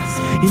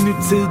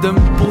 Inutile de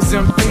me poser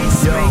un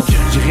pacemaker.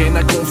 J'ai rien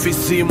à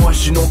confesser, moi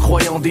j'suis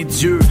non-croyant des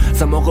dieux.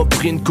 Ça m'aura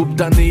pris une couple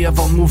d'années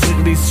avant de m'ouvrir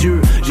les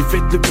yeux. J'ai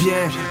fait le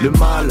bien, le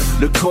mal,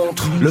 le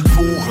contre, le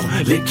pour.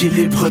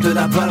 L'équilibre de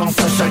la balance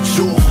à chaque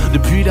jour.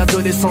 Depuis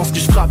l'adolescence que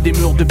je frappe des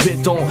murs de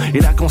béton.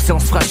 Et la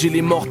conscience fragile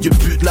est morte, y'a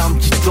plus de larmes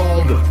qui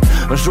tombent.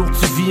 Un jour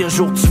tu vis, un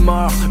jour tu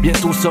meurs.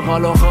 Bientôt sera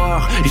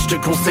l'horreur. Et je te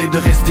conseille de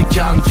rester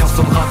calme quand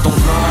sonnera ton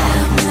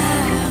heure.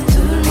 Tout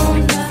le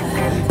monde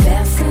meurt,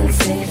 personne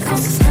sait quand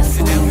ce sera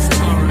son heure.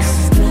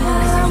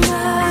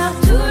 Meurs,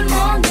 tout le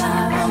monde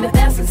meurt, mais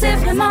personne sait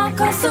vraiment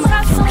quand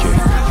sonnera son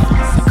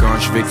heure. Quand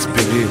je vais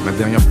expirer, ma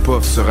dernière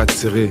puff sera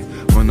tirée.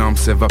 Mon âme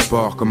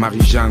s'évapore comme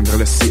Marie-Jeanne vers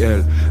le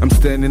ciel. I'm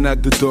standing at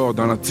the door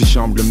dans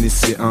l'antichambre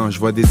omniscient. Je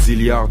vois des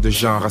milliards de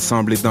gens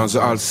rassemblés dans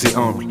un hall si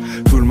ample.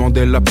 Tout le monde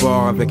est là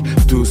bord avec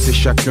tous et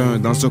chacun.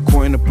 Dans un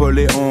coin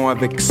Napoléon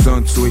avec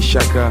Sun Tzu et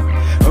Chaka.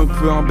 Un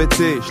peu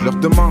embêté, je leur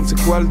demande c'est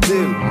quoi le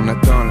deal. On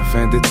attend la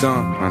fin des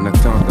temps, en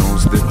attendant on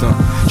se détend.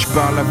 Je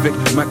parle avec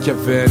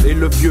Machiavel et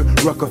le vieux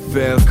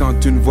Rockefeller.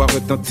 Quand une voix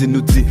retentit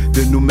nous dit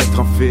de nous mettre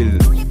en file.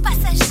 Tous les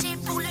passagers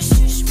pour le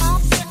jugement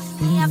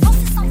dernier. Avancez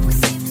sans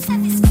pousser, vous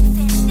savez ce qu'on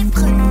fait, les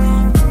premiers.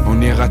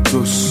 On ira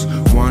tous,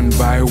 one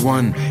by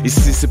one.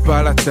 Ici c'est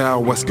pas la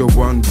terre où est-ce que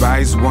one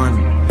buys one.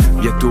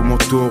 Bientôt mon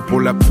tour pour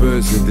la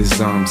puzzle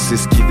des âmes. C'est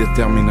ce qui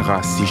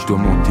déterminera si je dois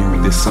monter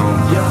ou descendre.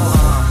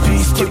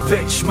 Peace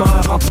Québec,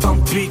 j'meurs en temps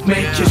de beat,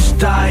 mec, que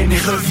j'taille. Mais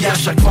reviens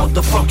chaque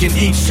motherfucking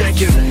each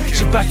second.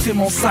 J'ai pacté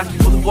mon sac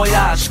pour le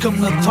voyage comme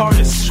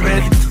Notorious.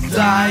 Ready to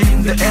die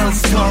in the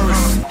Hell's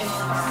Chorus.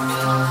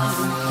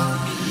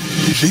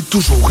 J'ai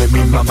toujours aimé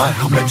ma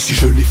mère, même si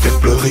je l'ai fait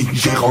pleurer.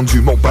 J'ai rendu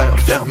mon père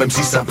fier, même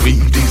si ça a pris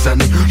des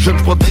années. Je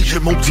protégeais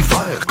mon petit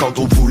frère quand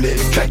on voulait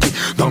claquer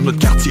dans notre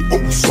quartier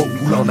au sol,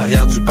 en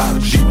arrière du parc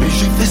JP.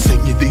 J'ai fait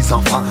saigner des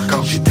enfants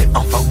quand j'étais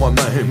enfant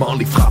moi-même, en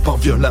les frappant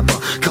violemment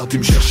quand ils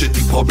me cherchaient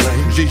des problèmes.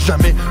 J'ai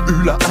jamais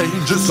eu la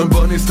haine, juste un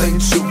bon instinct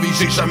de survie.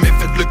 J'ai jamais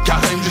fait le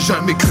carême, j'ai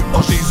jamais cru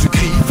en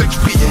Jésus-Christ. Fait que je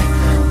priais,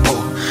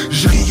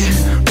 je riais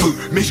peu,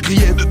 mais je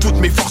criais de toutes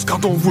mes forces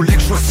quand on voulait que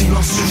je sois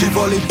silencieux. J'ai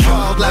volé le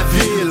cœur de la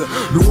ville,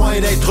 loin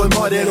d'être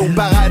modèle au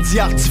paradis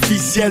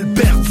artificiel,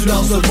 perdu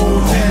dans un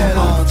motel.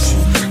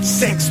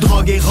 Sexe,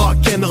 drogue et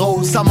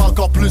rock'n'roll, ça m'a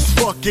encore plus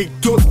fucké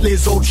que toutes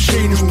les autres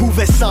chez nous. Je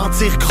pouvais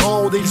sentir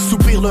gronder le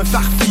soupir d'un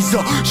farfisa.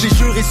 J'ai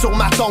juré sur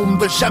ma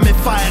tombe de jamais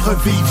faire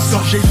revivre ça.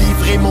 J'ai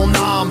livré mon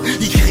âme,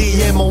 il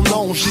criait mon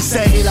nom. J'ai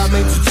serré la main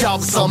du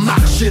diable sans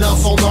marcher dans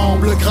son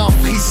ombre. Le grand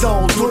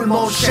frisson, tout le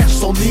monde cherche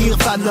son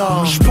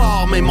nirvana.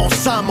 J'pars mais mon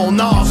sang, mon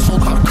âme sont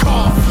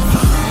encore.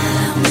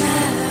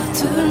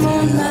 Tout le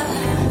monde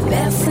meurt,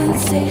 personne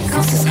sait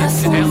quand ce sera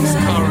son heure.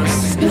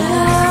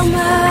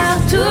 Meurs,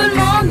 tout le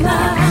monde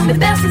meurt, mais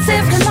personne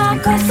sait vraiment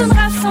quand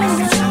sonnera son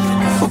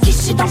heure. Ok,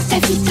 j'ai dans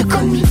ta vie t'as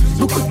commis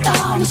beaucoup de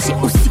tort, mais j'ai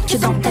aussi que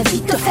dans ta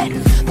vie t'as fait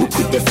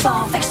beaucoup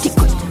d'efforts. Fait que je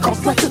t'écoute,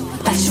 compte-moi tout,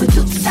 parce que je veux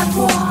tout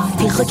savoir.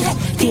 Tes regrets,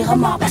 tes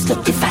remords, parce que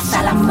t'es face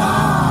à la mort.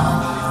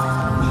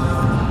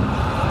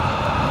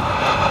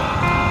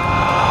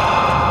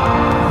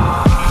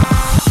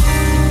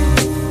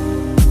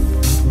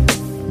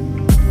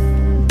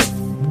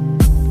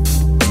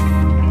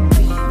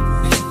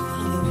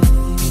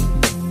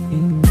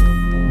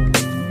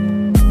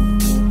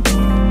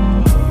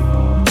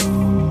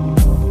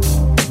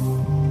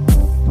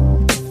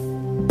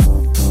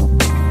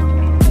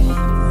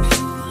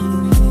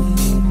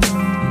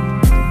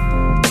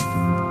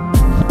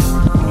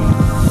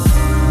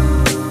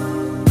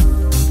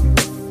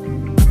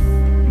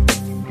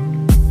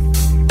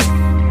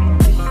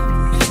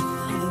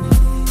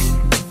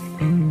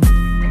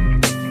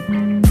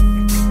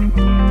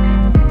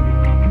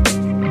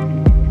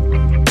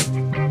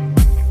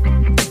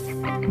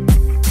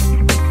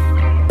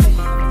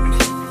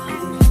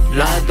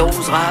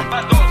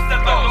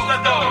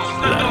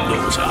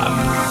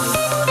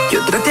 Yo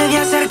traté de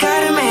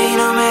acercarme y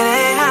no me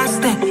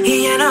dejaste,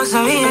 y ya no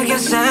sabía qué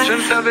hacer. Je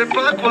ne savais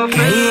pas quoi faire.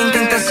 Caí en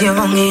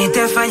tentación y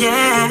te fallé.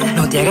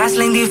 No te hagas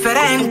la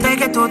indiferente,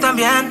 que tú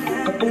también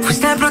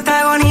fuiste el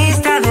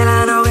protagonista de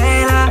la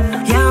novela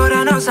y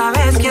ahora no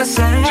sabes qué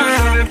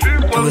hacer.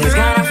 Tu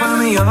desgana fue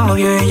mi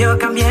odio y yo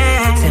cambié.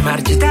 Se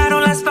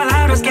marchitaron las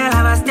palabras que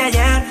alabaste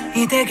ayer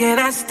y te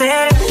quedaste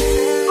sola.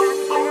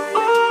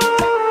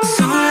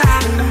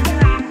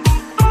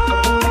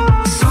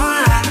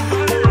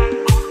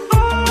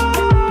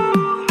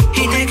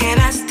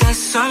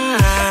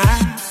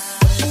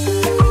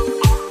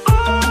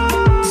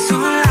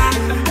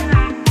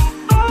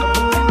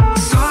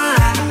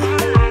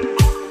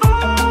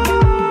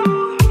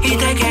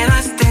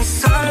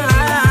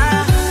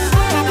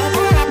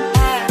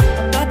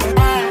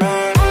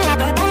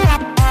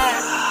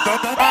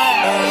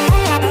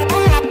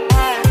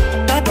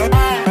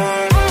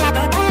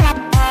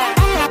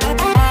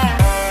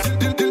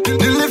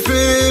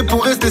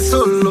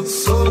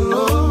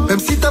 Même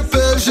si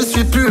t'appelles, je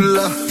suis plus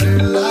là.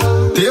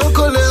 T'es en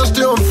colère,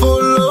 j't'ai en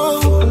follow.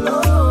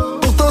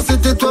 Pourtant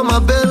c'était toi ma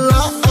belle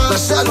là. La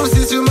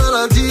jalousie c'est une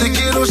maladie. T'es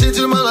kilos, j'ai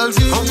du mal à le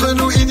dire. Entre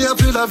nous il n'y a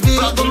plus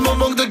l'avenir. Pardonne mon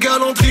manque de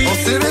galanterie. On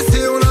s'est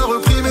laissé, on a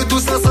repris, mais tout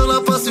ça, ça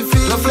n'a pas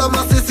suffi. La flamme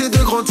a cessé de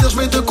grandir, je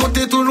mets de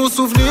côté tous nos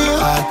souvenirs.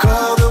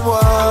 Accorde-moi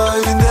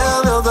une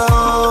dernière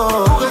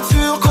danse pour être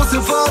sûr qu'on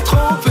s'est pas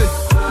trompé.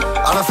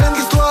 À la fin de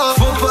l'histoire,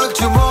 faut pas que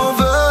tu m'en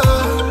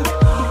veuilles.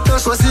 T'as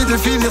choisi de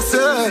finir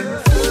seul.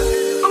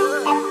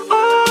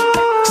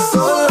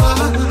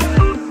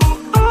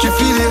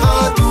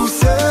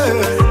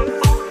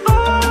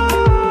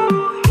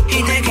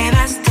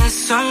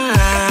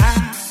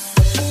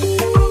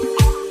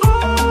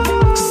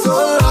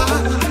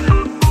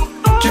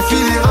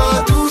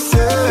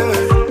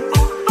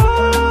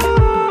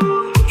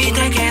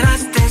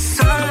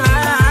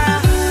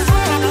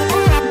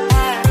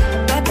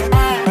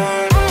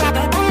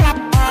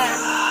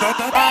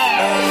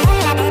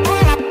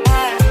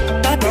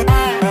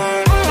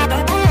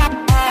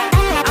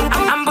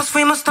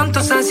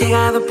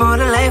 Por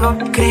el ego,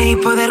 creí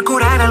poder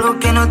curar algo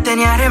que no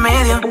tenía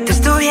remedio. Te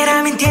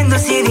estuviera mintiendo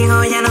si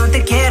digo ya no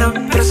te quiero,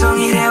 pero son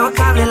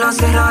irrevocables los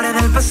errores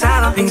del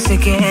pasado. Pensé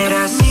que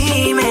eras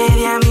mi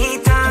media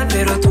mitad,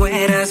 pero tú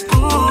eras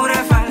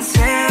pura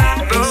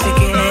falsedad. Pensé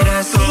que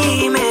eras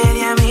mi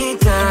media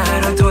mitad,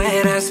 pero tú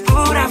eras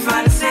pura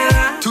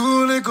falsedad.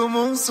 Tous les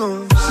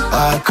commençons.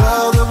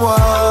 Accorde-moi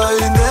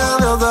une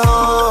dernière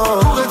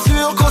danse pour être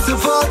sûr qu'on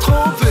s'est pas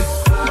trompé.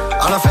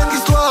 À la fin de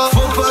l'histoire,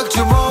 faut pas que tu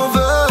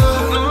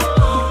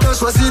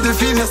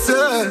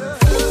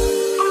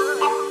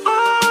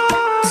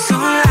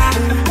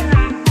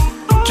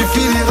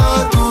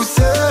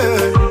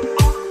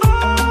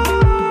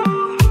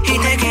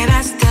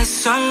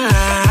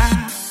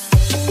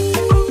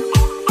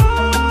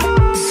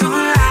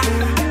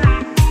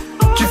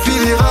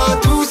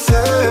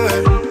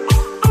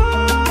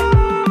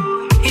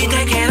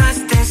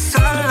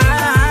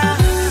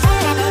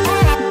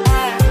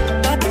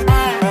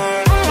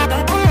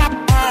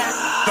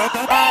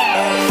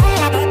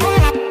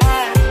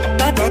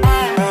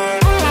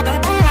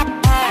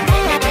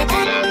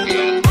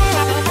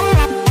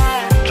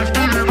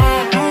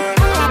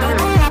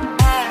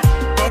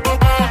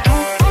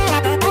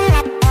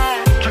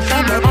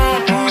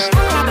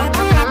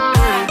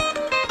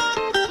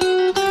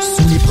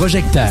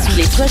projecteurs. Sous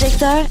les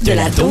projecteurs de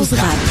la dose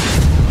rap.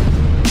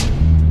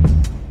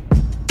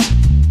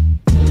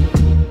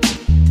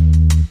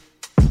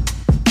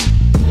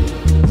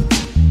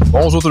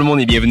 Bonjour tout le monde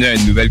et bienvenue à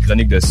une nouvelle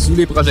chronique de Sous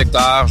les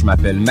projecteurs. Je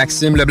m'appelle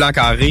Maxime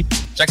Leblanc-Carré.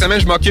 Chaque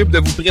semaine, je m'occupe de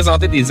vous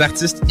présenter des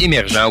artistes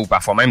émergents ou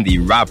parfois même des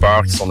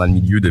rappeurs qui sont dans le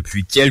milieu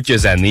depuis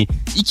quelques années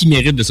et qui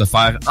méritent de se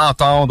faire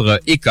entendre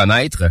et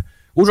connaître.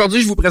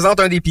 Aujourd'hui, je vous présente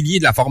un des piliers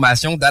de la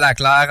formation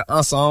d'Alaclaire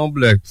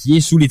Ensemble qui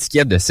est sous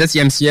l'étiquette de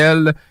 7e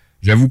ciel.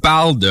 Je vous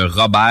parle de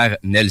Robert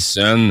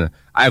Nelson,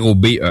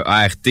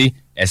 R-O-B-E-R-T,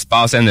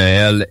 espace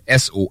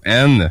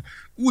N-E-L-S-O-N,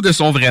 ou de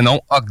son vrai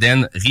nom,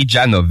 Ogden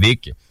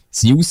Rijanovic.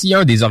 C'est aussi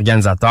un des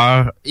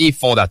organisateurs et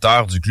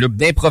fondateurs du club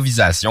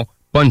d'improvisation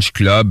Punch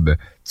Club,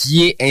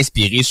 qui est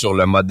inspiré sur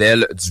le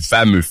modèle du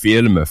fameux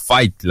film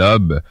Fight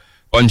Club.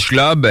 Punch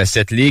Club,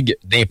 cette ligue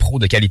d'impro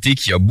de qualité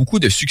qui a beaucoup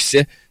de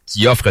succès,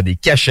 qui offre des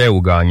cachets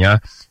aux gagnants,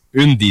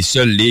 une des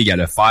seules ligues à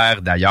le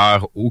faire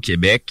d'ailleurs au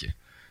Québec.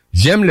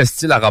 J'aime le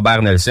style à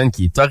Robert Nelson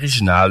qui est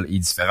original et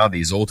différent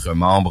des autres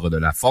membres de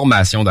la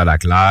formation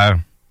d'Alaclaire.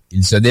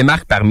 Il se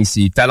démarque parmi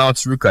ses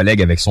talentueux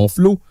collègues avec son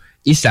flow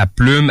et sa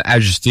plume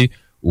ajustée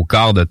au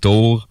quart de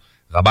tour.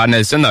 Robert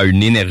Nelson a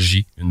une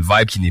énergie, une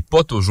vibe qui n'est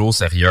pas toujours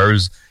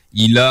sérieuse.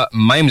 Il a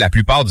même la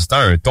plupart du temps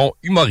un ton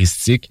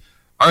humoristique,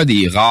 un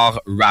des rares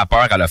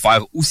rappeurs à le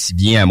faire aussi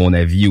bien à mon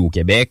avis au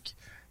Québec.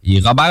 Et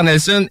Robert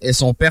Nelson est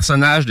son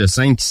personnage de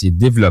scène qui s'est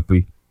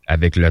développé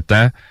avec le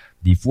temps.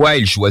 Des fois,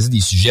 il choisit des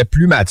sujets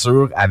plus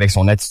matures avec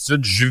son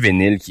attitude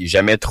juvénile qui est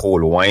jamais trop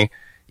loin.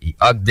 Et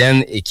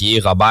Ogden, qui est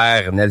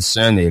Robert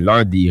Nelson, est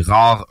l'un des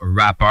rares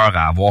rappeurs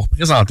à avoir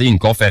présenté une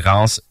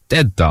conférence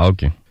TED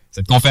Talk.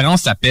 Cette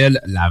conférence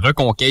s'appelle « La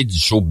reconquête du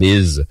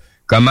showbiz.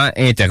 Comment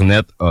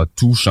Internet a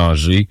tout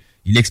changé ».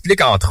 Il explique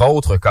entre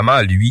autres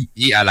comment lui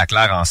et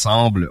Alaclaire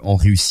Ensemble ont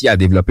réussi à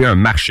développer un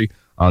marché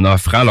en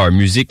offrant leur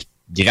musique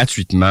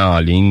gratuitement en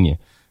ligne.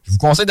 Je vous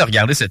conseille de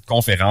regarder cette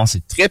conférence,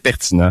 c'est très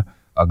pertinent.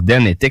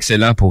 Ogden est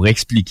excellent pour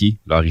expliquer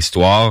leur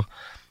histoire.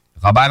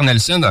 Robert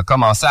Nelson a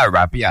commencé à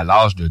rapper à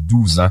l'âge de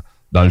 12 ans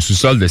dans le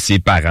sous-sol de ses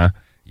parents.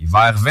 Et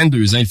vers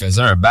 22 ans, il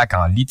faisait un bac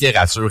en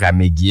littérature à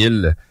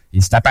McGill.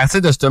 Et c'est à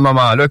partir de ce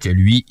moment-là que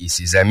lui et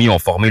ses amis ont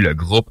formé le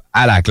groupe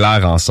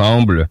Alaclaire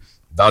Ensemble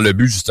dans le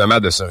but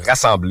justement de se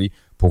rassembler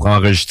pour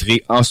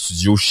enregistrer en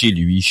studio chez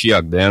lui, chez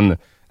Ogden.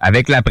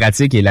 Avec la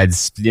pratique et la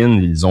discipline,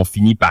 ils ont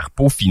fini par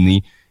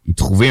peaufiner et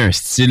trouver un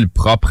style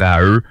propre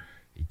à eux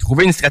et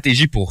trouver une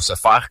stratégie pour se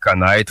faire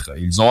connaître.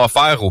 Ils ont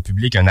offert au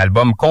public un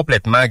album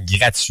complètement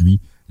gratuit,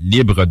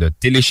 libre de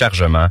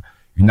téléchargement,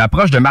 une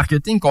approche de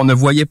marketing qu'on ne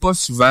voyait pas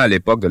souvent à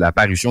l'époque de la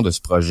parution de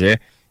ce projet.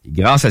 Et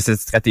grâce à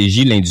cette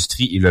stratégie,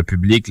 l'industrie et le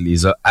public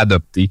les a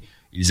adoptés.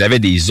 Ils avaient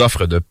des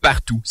offres de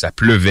partout, ça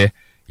pleuvait.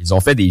 Ils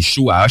ont fait des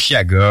shows à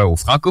Oshiaga, au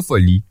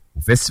Francophonie,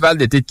 au Festival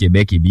d'été de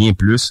Québec et bien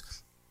plus.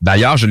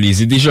 D'ailleurs, je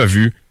les ai déjà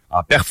vus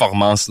en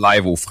performance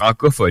live au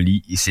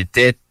Francophonie et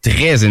c'était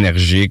très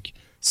énergique.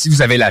 Si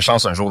vous avez la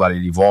chance un jour d'aller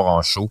les voir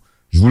en show,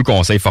 je vous le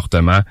conseille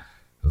fortement.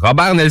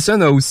 Robert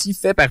Nelson a aussi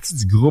fait partie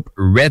du groupe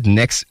Red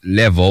Next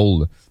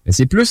Level. Mais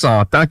c'est plus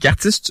en tant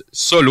qu'artiste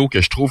solo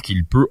que je trouve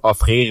qu'il peut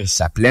offrir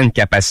sa pleine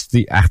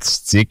capacité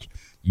artistique.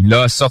 Il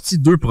a sorti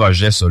 2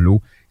 projets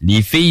solo,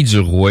 Les Filles du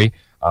Roi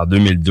en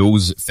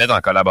 2012, fait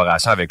en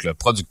collaboration avec le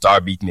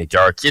producteur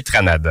beatmaker Kit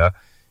Ranada.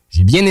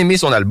 J'ai bien aimé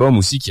son album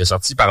aussi qui est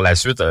sorti par la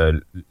suite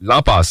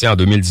l'an passé en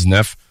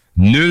 2019,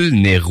 Nul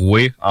n'est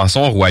roi en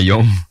son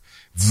royaume.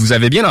 Vous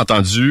avez bien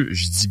entendu,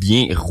 je dis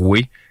bien roi,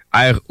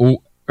 R-O-E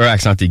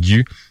accent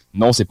aigu.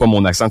 Non, c'est pas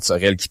mon accent de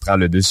Sorel qui prend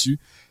le dessus.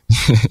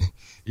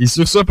 Et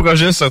sur ce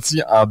projet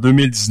sorti en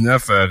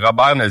 2019,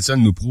 Robert Nelson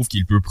nous prouve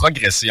qu'il peut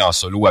progresser en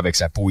solo avec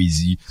sa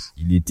poésie.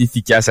 Il est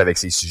efficace avec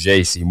ses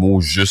sujets et ses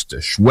mots juste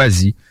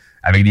choisis,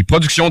 avec des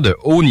productions de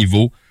haut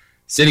niveau,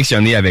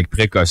 sélectionnées avec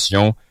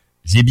précaution.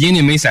 J'ai bien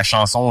aimé sa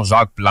chanson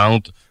Jacques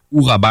Plante,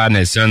 où Robert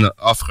Nelson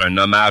offre un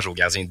hommage au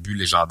gardien de but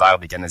légendaire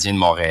des Canadiens de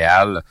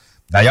Montréal.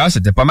 D'ailleurs,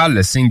 c'était pas mal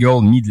le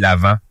single mis de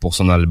l'avant pour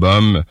son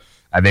album,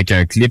 avec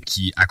un clip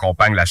qui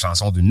accompagne la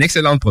chanson d'une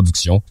excellente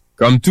production.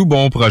 Comme tout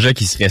bon projet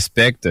qui se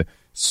respecte,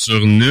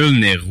 sur Nul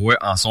n'est roi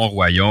en son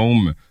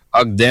royaume,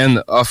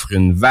 Ogden offre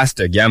une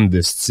vaste gamme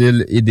de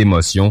styles et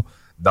d'émotions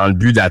dans le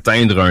but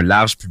d'atteindre un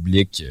large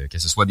public, que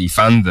ce soit des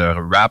fans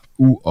de rap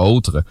ou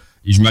autres.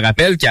 Et je me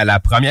rappelle qu'à la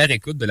première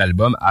écoute de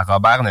l'album à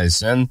Robert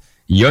Nelson,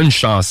 il y a une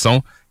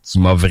chanson qui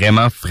m'a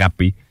vraiment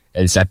frappé.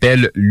 Elle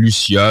s'appelle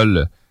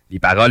Luciole. Les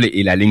paroles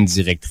et la ligne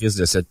directrice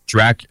de cette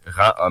track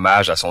rend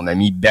hommage à son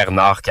ami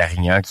Bernard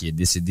Carignan qui est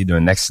décédé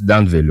d'un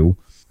accident de vélo.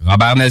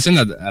 Robert Nelson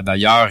a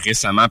d'ailleurs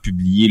récemment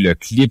publié le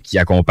clip qui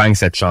accompagne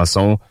cette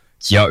chanson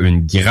qui a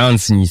une grande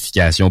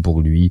signification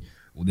pour lui.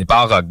 Au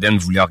départ, Ogden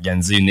voulait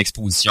organiser une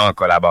exposition en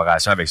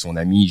collaboration avec son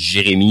ami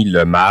Jérémy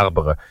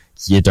Lemarbre,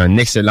 qui est un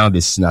excellent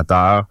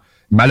dessinateur.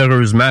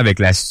 Malheureusement, avec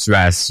la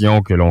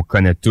situation que l'on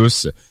connaît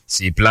tous,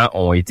 ces plans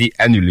ont été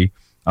annulés.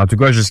 En tout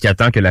cas, jusqu'à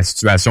temps que la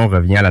situation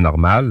revienne à la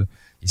normale.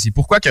 Et c'est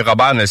pourquoi que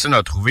Robert Nelson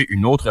a trouvé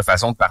une autre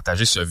façon de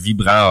partager ce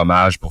vibrant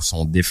hommage pour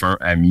son défunt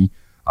ami,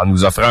 en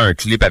nous offrant un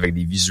clip avec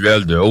des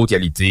visuels de haute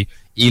qualité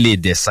et les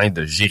dessins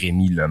de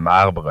Jérémy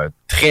Lemarbre.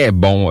 Très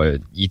bon,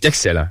 il est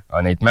excellent.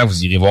 Honnêtement,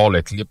 vous irez voir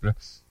le clip, là.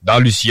 Dans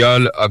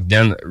Luciole,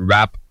 Ogden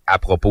rappe à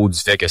propos du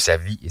fait que sa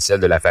vie et celle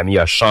de la famille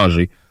a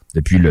changé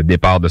depuis le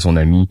départ de son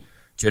ami,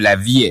 que la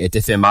vie est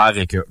éphémère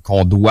et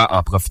qu'on doit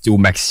en profiter au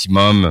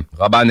maximum.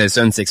 Robert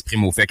Nelson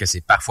s'exprime au fait que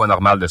c'est parfois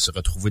normal de se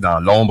retrouver dans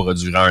l'ombre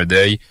durant un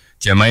deuil,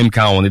 que même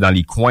quand on est dans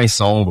les coins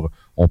sombres,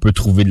 on peut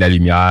trouver de la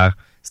lumière.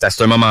 C'est à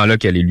ce moment-là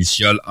que les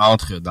Lucioles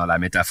entrent dans la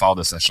métaphore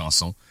de sa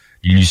chanson.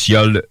 Les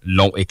Lucioles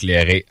l'ont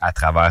éclairé à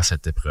travers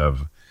cette épreuve.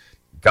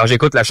 Quand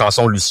j'écoute la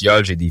chanson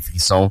Luciole, j'ai des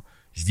frissons.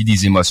 Je vis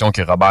des émotions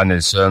que Robert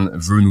Nelson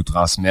veut nous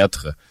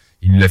transmettre.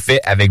 Il le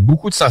fait avec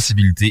beaucoup de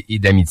sensibilité et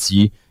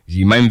d'amitié.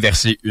 J'ai même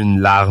versé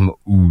une larme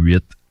ou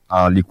 8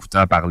 en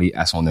l'écoutant parler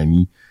à son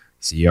ami.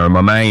 C'est un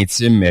moment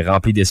intime mais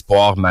rempli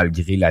d'espoir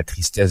malgré la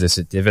tristesse de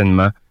cet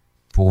événement.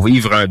 Pour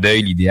vivre un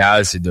deuil,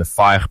 l'idéal, c'est de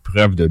faire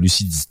preuve de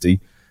lucidité,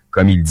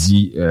 comme il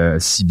dit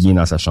si bien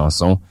dans sa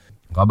chanson.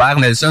 Robert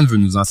Nelson veut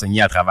nous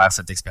enseigner à travers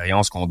cette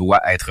expérience qu'on doit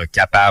être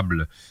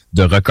capable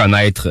de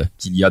reconnaître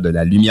qu'il y a de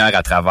la lumière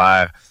à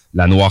travers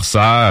la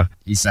noirceur.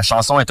 Et sa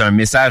chanson est un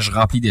message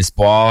rempli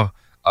d'espoir.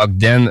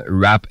 Ogden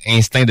rap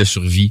instinct de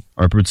survie,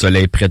 un peu de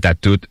soleil prêt à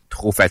tout,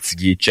 trop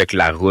fatigué, check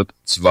la route,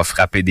 tu vas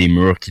frapper des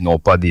murs qui n'ont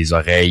pas des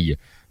oreilles,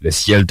 le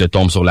ciel te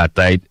tombe sur la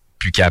tête,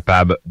 plus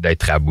capable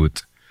d'être à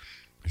bout.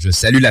 Je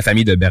salue la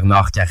famille de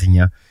Bernard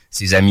Carignan,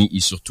 ses amis et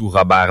surtout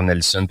Robert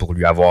Nelson pour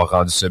lui avoir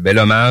rendu ce bel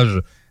hommage.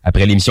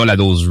 Après l'émission La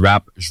Dose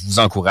Rap, je vous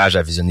encourage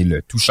à visionner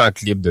le touchant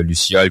clip de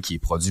Luciole qui est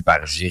produit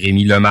par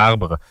Jérémy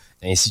Lemarbre,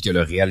 ainsi que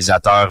le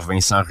réalisateur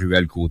Vincent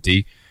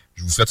Ruel-Côté.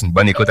 Je vous souhaite une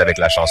bonne écoute avec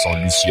la chanson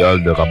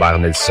Luciole de Robert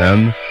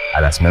Nelson.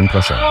 À la semaine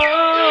prochaine.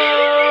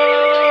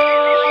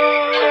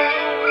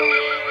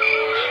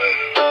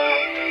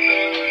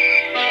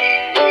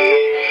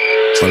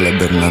 Hola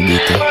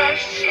Bernadette.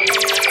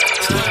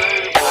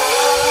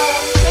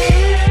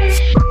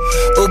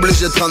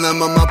 Obligé de prendre un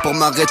moment pour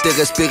m'arrêter,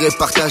 respirer,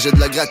 partager de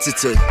la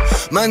gratitude.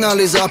 Maintenant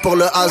les heures pour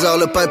le hasard,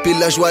 le pain puis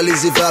la joie,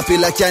 les hivers puis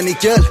la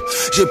canicule.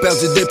 J'ai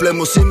perdu des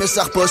plumes aussi mais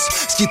ça repousse.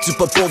 Ce qui tue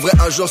pas pour vrai,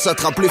 un jour ça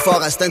te rend plus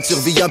fort. Instinct de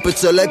survie, un peu de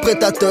soleil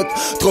prêt à tout.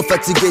 Trop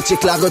fatigué,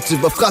 check la route, tu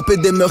vas frapper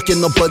des murs qui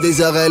n'ont pas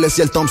des oreilles. Le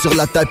ciel tombe sur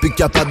la tête puis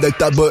capable d'être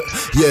ta bout.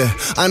 Yeah,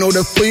 I know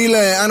the feeling,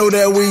 I know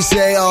that we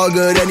say all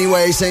good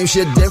anyway. Same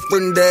shit,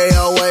 different day,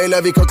 oh way.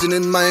 La vie continue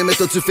de même et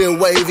toi tu fais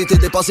wave. T'es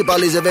dépassé par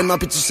les événements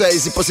puis tu sais,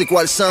 c'est pas c'est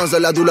quoi le sens de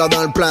la douleur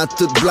dans le plan.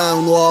 Tout blanc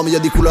ou noir, mais y'a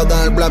des couleurs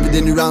dans le blanc pis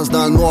des nuances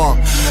dans le noir.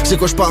 C'est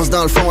quoi je pense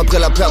dans le fond après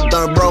la perte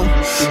d'un bro?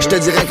 Je te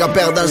dirais qu'en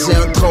perdant c'est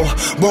un trop.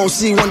 Bon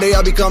si one day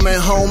I'll be coming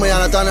home. Et en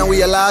attendant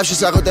we alive, je suis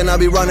sa route and I'll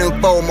be running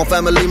for mon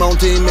family, mon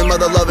team, mes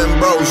mother loving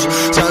bros.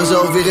 Sans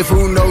autres virer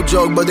fou, no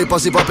joke, but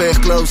dépassé pas pire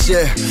close,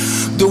 yeah.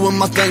 Doing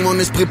my thing, mon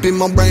esprit pis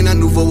mon brain à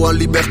nouveau en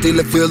liberté,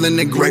 le feeling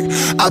est great.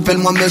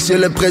 Appelle-moi monsieur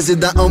le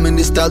président au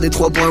ministère des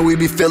 3 points, we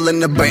be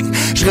feeling the bank.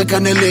 Je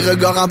reconnais les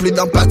regards remplis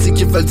d'empathie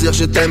qui veulent dire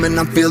je t'aime and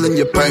I'm feeling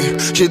your pain.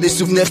 J'ai des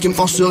souvenirs qui me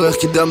font sourire,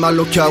 qui donnent mal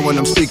au cœur when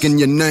I'm speaking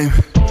your name.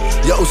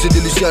 Y'a aussi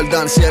des lucioles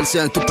dans le ciel, c'est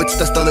un tout petit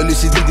instant de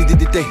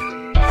lucidité.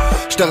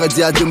 J't'aurais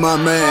dit adieu ma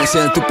main, c'est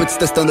un tout petit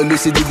instant de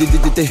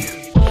lucidité.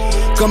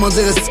 Comment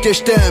dire est-ce que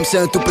je t'aime, c'est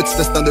un tout petit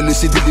instant de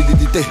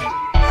lucidité.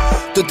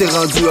 Tout est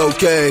rendu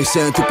ok,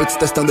 c'est un tout petit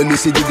instant de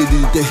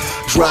lucidité.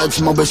 J'ride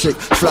sur mon béchic,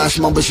 flash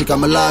mon béchic,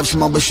 I'm alive sur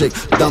mon béchic.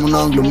 Dans mon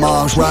angle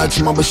mort, j'ride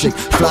sur mon béchic,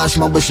 flash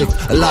mon béchic.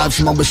 Alive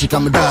sur mon béchic,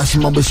 I'm dash sur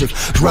mon béchic.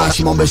 J'ride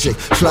sur mon béchic,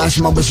 flash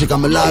mon béchic,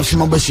 I'm alive sur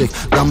mon béchic.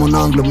 Dans mon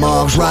angle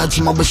mort, j'ride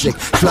sur mon béchic,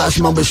 flash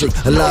mon béchic.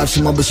 Alive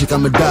sur mon béchic,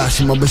 I'm dash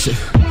sur mon béchic.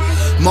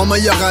 Mon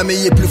meilleur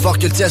ami est plus fort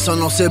que le tien, son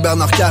nom c'est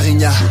Bernard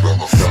Carignan.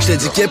 J't'ai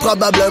dit qu'il est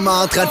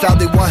probablement en train de faire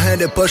des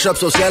one-hand et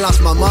push-ups au ciel en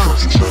ce moment.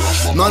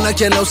 Mais on a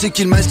qu'un aussi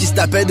qui le mince qui se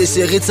tapait des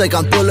séries de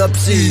 50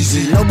 pull-ups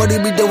easy. Nobody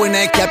be doing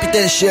that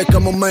capitaine shit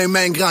comme au main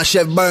man grand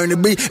chef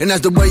Burnaby. And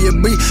that's the way it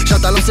be.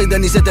 Chante à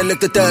Saint-Denis, c'était là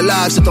que t'étais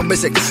live, c'est ton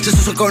basic. C'est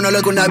sur ce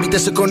corner-là qu'on habitait,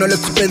 ce corner-là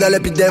coup de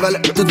pédale pis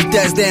dévalé. Toute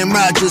vitesse, damn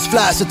right, just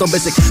fly, c'est ton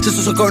basic. C'est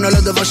sur ce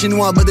corner-là devant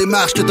Chinois en bas des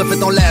marches que t'as fait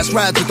ton last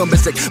ride, c'est ton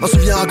basic. On se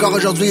souvient encore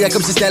aujourd'hui,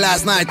 comme si c'était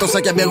last night. Ton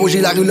sac à bien rougi,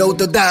 la rue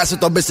l'autre dedans, c'est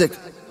ton basic.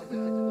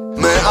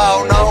 Mais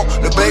oh non,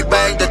 le Big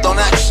Bang de ton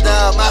accident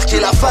a marqué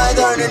la fin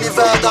d'un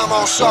univers dans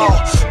mon son.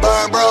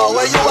 Burn bro,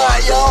 where you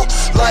at yo?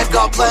 Life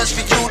got plans for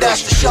you,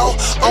 that's the show.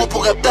 On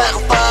pourrait peut-être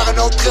faire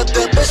un autre trip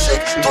de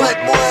basic. Toi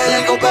et moi,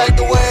 and go back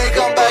the way,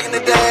 come back in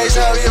the days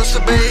how it used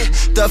to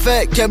be. T'as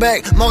fait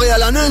Québec,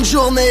 Montréal en une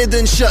journée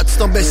d'une shot, c'est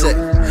ton basic.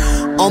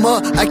 On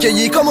m'a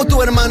accueilli comme au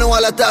tour de mano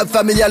à la table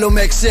familiale au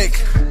Mexique.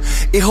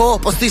 Hijo,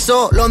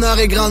 postizo, l'honneur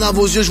est grand dans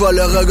vos yeux, je vois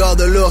le regard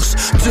de l'ours.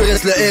 Tu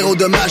restes le héros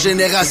de ma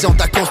génération,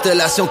 ta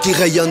constellation qui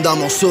rayonne dans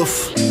mon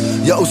souffle.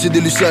 Y'a aussi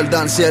des lucioles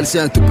dans le ciel, c'est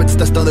un tout petit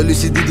instant de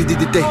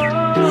lucidité.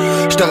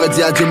 J't'aurais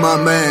dit adieu ma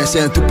main,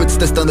 c'est un tout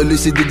petit instant de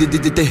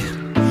lucidité.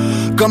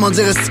 Comment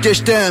dire est-ce que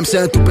je t'aime, c'est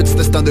un tout petit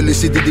instant de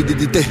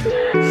lucidité.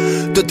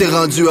 Tout est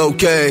rendu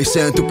ok,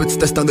 c'est un tout petit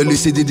instant de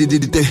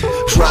lucidité.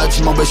 J'ride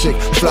sur mon béchic,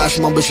 j'flash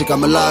sur mon béchic,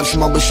 I'm alive sur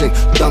mon béchic.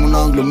 Dans mon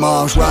angle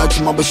mort, j'ride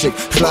sur mon béchic,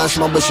 j'flash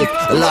sur mon béchic.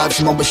 Alive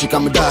sur mon béchic,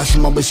 I'm dash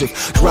sur mon béchic.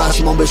 J'ride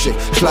sur mon béchic,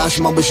 j'flash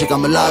sur mon béchic,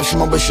 I'm alive sur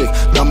mon béchic.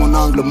 Dans mon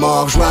angle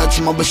mort, j'ride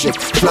sur mon béchic,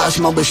 j'flash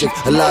sur mon béchic.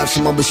 Alive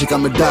sur mon béchic,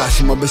 I'm dash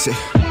sur mon béchic.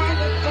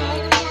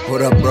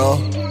 What up bro?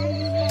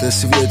 Te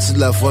souviens-tu de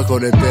la fois qu'on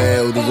était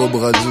au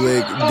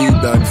Nouveau-Brunswick,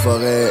 deep dans une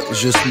forêt,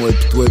 juste moi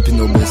pis toi pis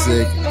nos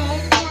bécics?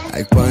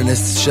 Avec pas un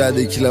esti chat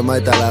des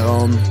kilomètres à la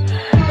ronde.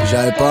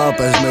 J'avais peur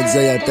parce que je me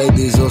disais y'a peut-être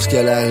des ours qui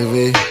allaient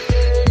arriver.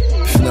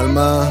 Puis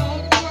finalement,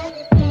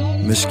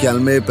 je me suis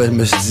calmé parce que je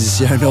me suis dit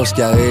si y a un ours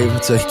qui arrive,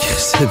 tu vas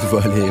crisser de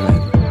voler,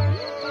 man.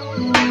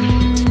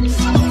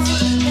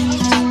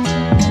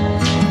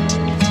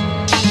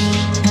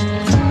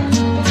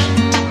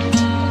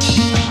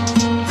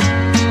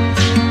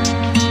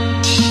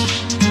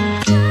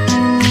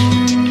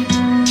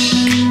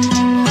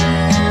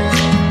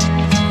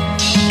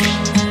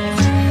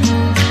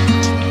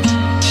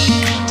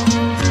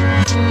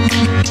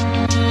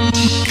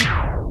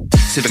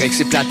 C'est vrai que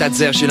c'est plate à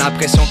dire, j'ai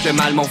l'impression que le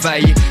mal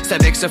m'envahit. C'est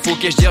avec ce faux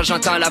que je dis,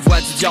 j'entends la voix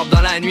du diable dans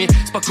la nuit.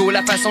 C'est pas cool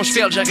la façon je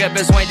feel, j'aurais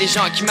besoin des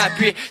gens qui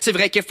m'appuient. C'est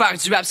vrai que faire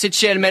du rap c'est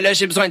chill, mais là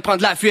j'ai besoin de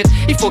prendre la fuite.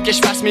 Il faut que je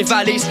fasse mes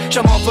valises, je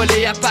vais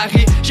m'envoler à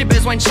Paris. J'ai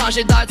besoin de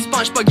changer d'air, tu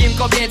penses pas game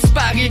combien tu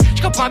paries.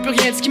 Je comprends plus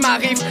rien de ce qui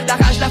m'arrive, la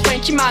rage, la faim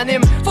qui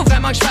m'anime. Faut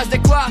vraiment que je fasse de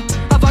quoi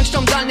avant que je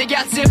tombe dans le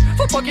négatif.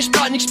 Faut pas que je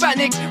panique, je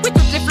panique. Oui,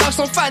 toutes les fleurs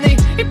sont fanées,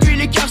 et puis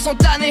les cœurs sont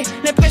tannés.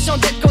 L'impression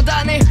d'être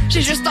condamné,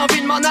 j'ai juste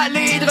envie de m'en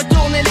aller, de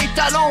retourner les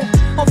talons.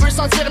 On veut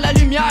sentir la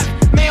lumière,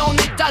 mais on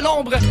est à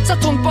l'ombre. Ça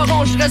tourne pas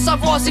rond, je voudrais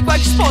savoir c'est quoi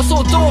qui se passe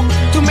autour.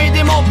 Tous mes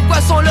démons,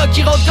 pourquoi sont là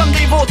qui rôdent comme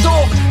des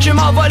vautours? Je vais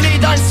m'envoler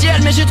dans le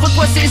ciel, mais j'ai trop de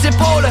poids sur les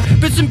épaules.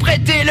 Peux-tu me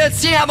prêter le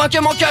tien avant que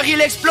mon cœur il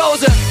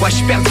explose? Ouais, je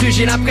suis perdu,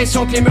 j'ai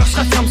l'impression que les murs se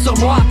referment sur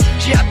moi.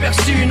 J'ai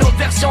aperçu une autre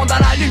version dans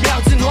la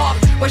lumière du noir.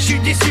 Ouais, je suis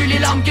déçu, les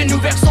larmes que nous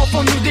versons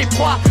font nous des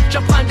proies. Je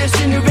reprends le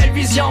dessus, nouvelle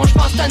vision, je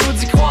pense à nous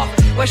d'y croire.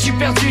 Ouais, je suis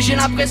perdu, j'ai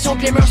l'impression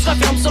que les murs se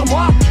referment sur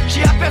moi.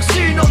 J'ai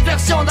aperçu une autre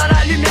version dans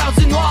la lumière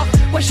du noir.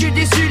 Ouais, je suis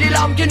déçu, les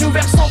larmes que nous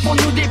versons font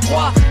nous des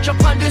proies. Je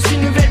reprends le dessus,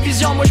 nouvelle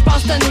vision, moi je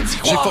pense à nous d'y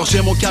croire. J'ai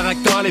forgé mon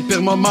caractère, les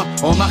pires moments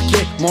ont marqué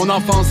mon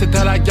enfance,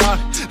 c'était la guerre,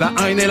 la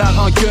haine et la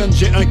rancune.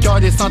 J'ai un cœur,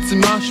 des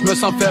sentiments, je me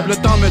sens faible, le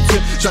temps me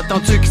tue.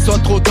 J'attends-tu qu'il soit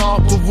trop tard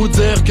pour vous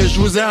dire que je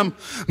vous aime?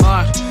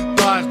 Mère,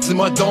 père,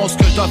 dis-moi donc ce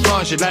que je dois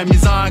faire. J'ai de la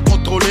misère à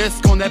contrôler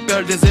ce qu'on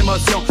appelle des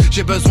émotions.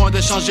 J'ai besoin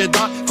de changer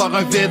d'air, faire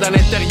un vide à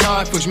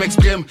l'intérieur. Faut que je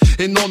m'exprime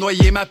et non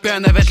noyer ma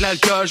peine avec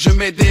l'alcool. Je veux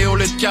m'aider au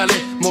lieu de caler.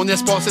 Mon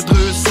espoir c'est de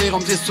réussir. On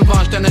me dit souvent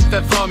je t'en ai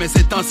fait fort, mais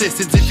ces temps-ci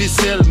c'est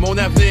difficile. Mon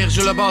avenir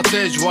je le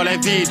bâtis, je vois la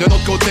vie. De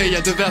l'autre côté y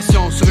a deux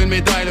versions sur une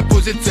médaille, le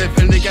positif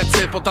et le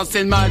négatif. Pourtant c'est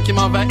le mal qui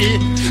m'envahit.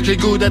 J'ai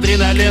le goût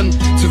d'adrénaline,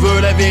 tu veux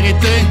la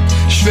vérité?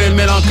 Je fais le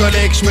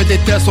mélancolique, je me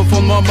déteste au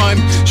fond de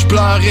moi-même. Je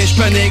pleure et je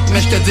panique,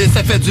 mais je te dis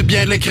ça fait du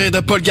bien de l'écrire, de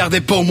pas le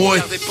garder pour moi.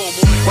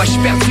 Ouais, je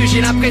suis perdu,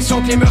 j'ai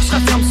l'impression que les murs se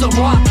referment sur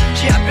moi.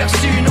 J'ai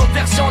aperçu une autre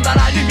version dans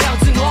la lumière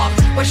du noir.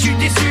 Ouais, je suis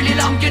déçu, les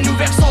larmes que nous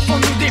versons font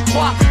nous des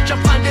proies. Je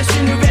reprends le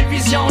dessus, nouvelle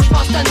vision, je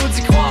pense à nous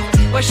d'y croire.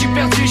 Ouais, je suis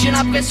perdu, j'ai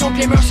l'impression que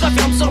les murs se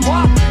referment sur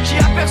moi. J'ai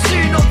aperçu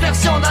une autre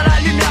version dans la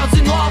lumière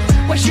du noir.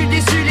 Ouais, je suis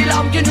déçu, les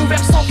larmes que nous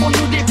versons font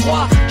nous des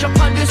proies. Je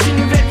reprends le dessus,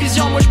 nouvelle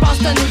vision, moi je pense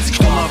à nous d'y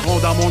croire. Je tourne en rond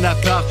dans mon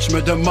appart, je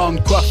me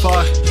demande quoi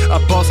faire. À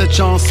part cette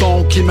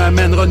chanson qui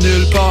m'amènera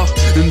nulle part.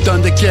 Une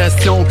tonne de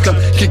questions comme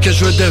qui que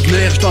je veux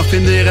devenir. Je dois en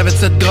finir avec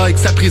cette drogue,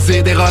 ça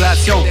briser des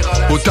relations.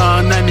 Autant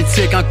en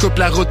amitié qu'en couple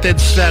la route est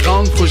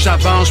différente. Faut que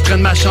j'avance, je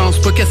prenne ma chance.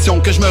 Pas question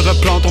que je me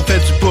replante, on fait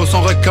du pouce,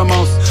 on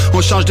recommence.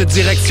 On change de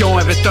direction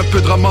avec un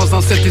peu de romance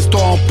dans cette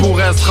histoire. On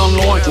pourrait se rendre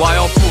loin. Ouais,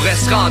 on pourrait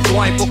se rendre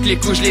loin. Pour que les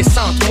coups je les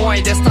sente moins.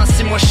 Destin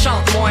si moi je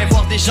chante moins.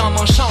 Voir des gens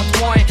m'enchantent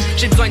moins.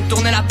 J'ai besoin de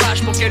tourner la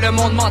page pour que le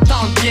monde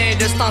m'entende bien.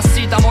 De ce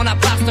temps-ci dans mon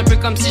appart, c'est un peu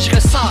comme si je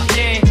ressens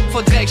rien.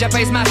 Faudrait que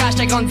j'apaise ma rage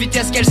à grande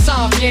vitesse qu'elle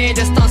s'en vient.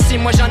 De ce temps-ci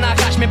moi j'en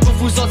arrache, mais pour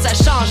vous autres ça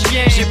change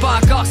rien. J'ai pas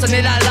encore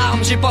sonné l'alarme,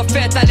 j'ai pas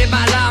fait aller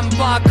ma lame.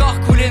 Pas encore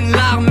coulé une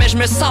larme, mais je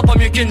me sens pas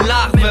mieux qu'une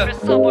larve. Je me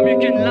sens pas mieux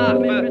qu'une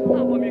larve.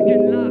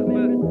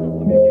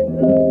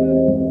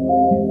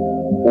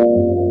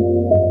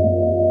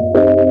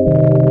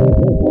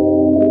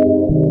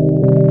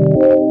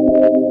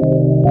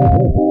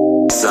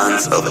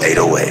 Sons of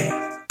 808.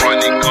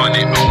 Running on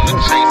it on the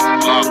chase,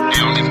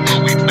 lockdown is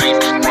what we face.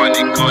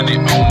 Running on it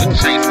on the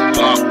chase,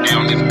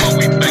 lockdown is what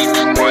we face.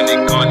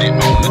 Running on it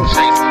on the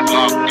chase,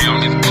 lockdown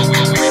is what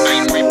we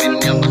face. Reaping,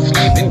 never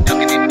sleeping,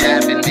 ducking and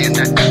diving, and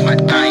I do my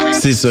thing.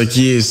 C'est ça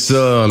qui est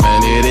ça,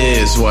 man, it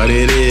is what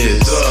it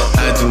is.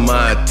 I do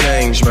my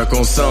thing, je me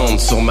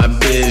concentre sur ma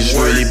bitch. Je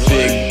veux les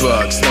big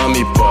bucks dans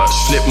mes poches,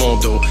 flip mon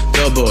dos,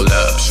 double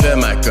up, je fais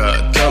ma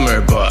cote comme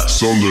un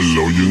boss. On the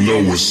low, you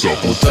know what's up.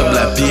 Au top de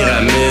la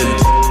pyramide,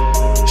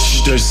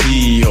 j'suis un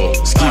CEO,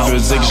 ce qui veut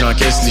dire que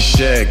j'encaisse les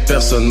chèques.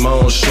 Personne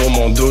mange sur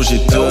mon dos, j'ai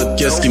tout,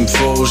 qu'est-ce qu'il me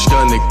faut, j'suis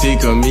connecté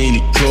comme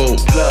hélico.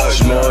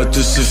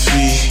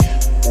 J'm'auto-suffit.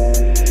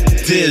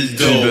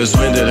 dildo. Plus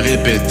besoin de le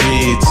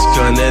répéter, tu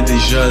connais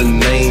déjà le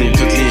name.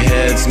 Toutes les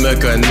heads me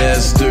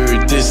connaissent,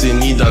 2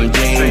 décennies dans le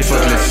game.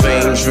 Fuck le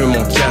fame, j'veux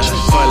mon cash,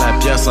 faire la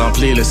pièce,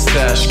 remplir le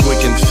stash.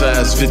 Quick and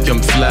fast, vite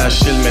comme flash,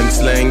 c'est le même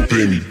slang.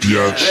 Penny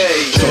biatch.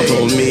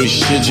 J'contrôle mes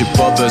shit, j'ai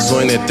pas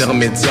besoin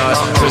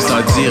d'intermédiaire. Juste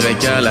en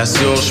direct à la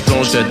source,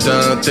 j'plonge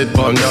dedans, tête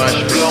première.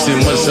 C'est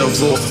moi le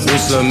cerveau au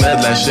sommet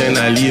de la chaîne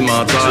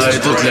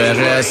alimentaire. Tout le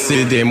reste,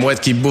 c'est des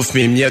mouettes qui bouffent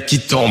mes miettes qui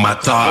tombent à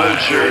terre.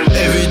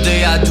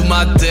 Everyday I do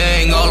my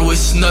thing,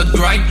 always not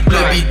grind. Le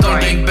beat en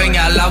gangbang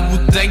à la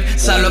Wu-Tang,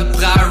 salope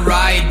prêt à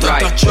ride.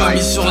 Dr.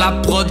 Chummy sur la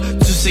prod,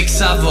 tu sais que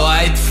ça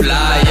va être fly.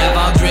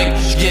 Avant Drake,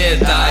 j'get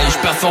high,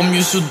 j'performe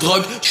mieux sous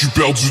drogue. J'suis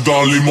perdu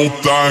dans les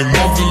montagnes.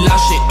 Mon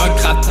village c'est un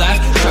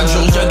cratère, chaque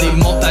jour y'a des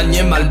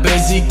montagnais mal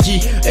baisés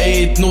qui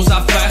hate nos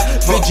affaires.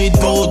 J'ai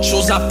d'autres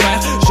choses à faire,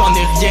 j'en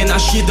ai rien à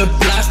chier de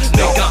plaire.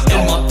 Mais quand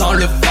elle m'entend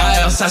le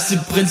faire, sa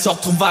cyprine se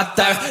retrouve à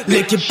terre.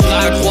 L'équipe prend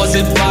à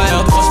croiser de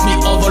fer, trust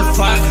me on va le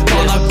faire.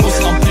 Pendant qu'on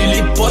se remplit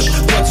les poches,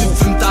 toi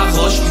tu fumes ta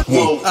roche.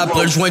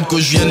 Après le joint de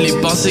couche viennent les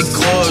pensées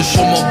croches.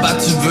 Sur mon bas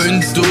tu veux une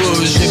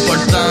douche, j'ai pas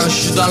le temps,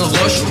 j'suis dans le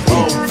rush.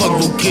 Fuck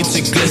vos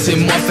critiques,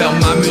 laissez-moi faire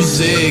ma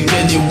musique.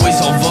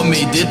 Anyways on va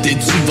m'aider et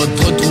tu vas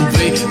te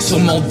retrouver sur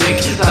mon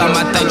deck. Dans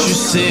ma tête j'suis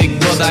sick,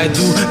 but I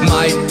do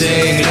my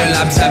thing. Le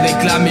labs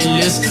avec la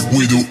milice,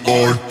 we do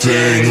our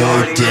thing,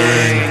 our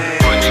thing.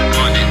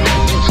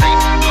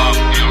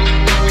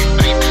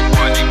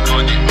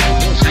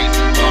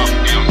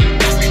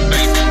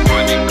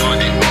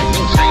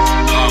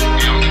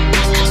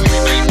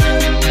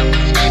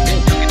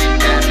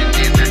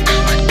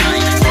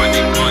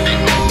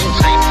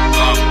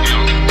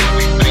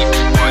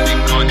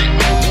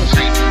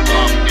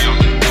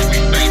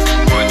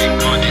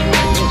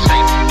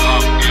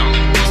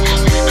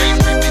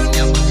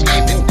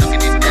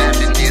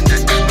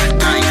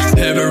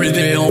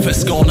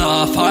 ce qu'on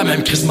a à faire,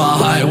 même Chris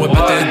high. Ouais,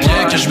 peut-être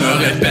bien que je me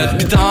répète,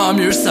 pis tant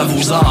mieux ça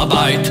vous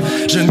embête.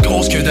 J'ai une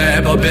grosse queue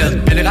d'un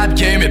bobette, pis le rap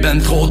game est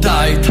ben trop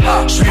tight.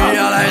 J'suis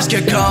à l'aise que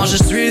quand je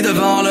suis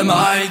devant le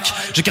mic.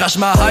 Je crache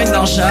ma haine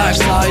dans chaque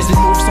size. Les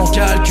moves sont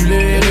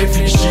calculés,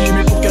 réfléchis,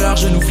 mais pour que leur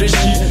genou fléchit,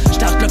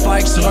 j'tarte le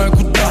pike sur un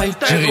coup de tête.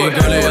 J'ai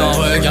rigolé en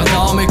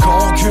regardant mes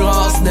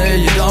concurrents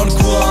n'ayez dans le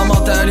courant,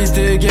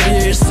 mentalité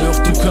guerrier,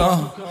 surtout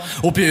quand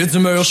au pied du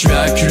mur, j'suis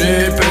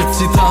acculé,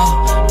 petit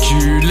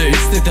enculé.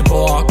 Si t'étais pas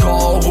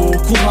encore au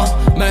courant,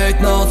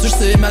 maintenant tu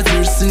sais,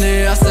 Mathieu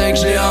ciné à 5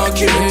 j'ai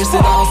enculé. C'est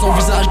dans son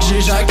visage que j'ai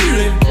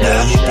éjaculé.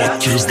 Pas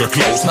de crise de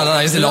classe.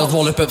 Malaise et l'ordre,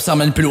 voir le peuple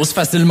s'emmène plus aussi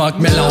facilement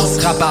que mélange.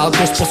 Rappard,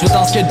 course poursuite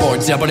en skateboard,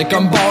 diabolique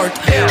comme Bart.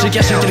 J'ai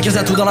caché quelques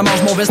atouts dans la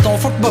manche, mon veston,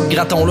 fuck Bob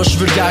Graton. Là, j'suis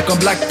vulgaire comme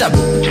Black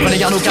Tabou. Prenez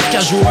garde au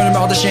carcajou, un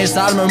humeur de chien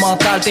sale, un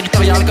mental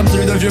territorial comme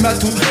celui d'un vieux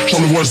matou. J'en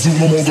le oiseau,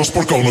 non mon gosse,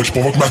 pas le cornet,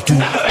 j'provoque Matou.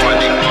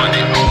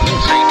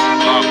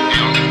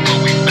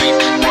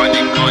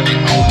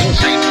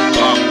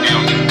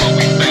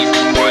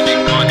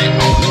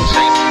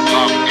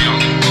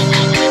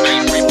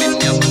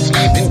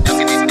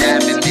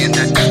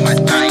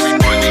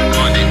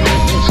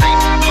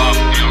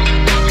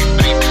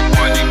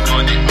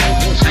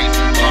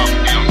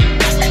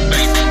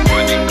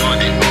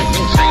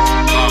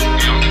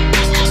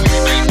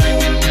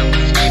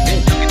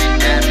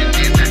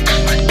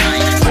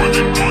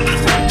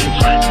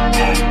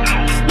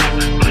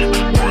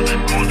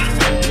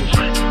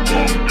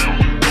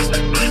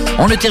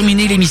 On a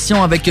terminé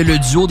l'émission avec le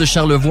duo de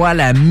Charlevoix,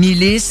 la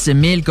Milice,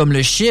 1000 comme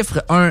le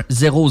chiffre,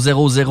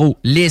 1000,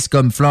 lys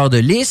comme fleur de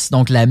lys,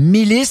 donc la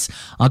Milice,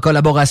 en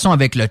collaboration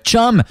avec le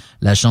Chum,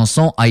 la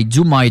chanson I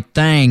Do My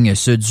Thing,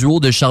 ce duo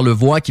de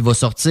Charlevoix qui va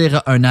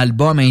sortir un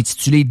album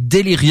intitulé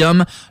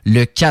Delirium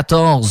le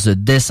 14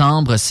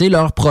 décembre. C'est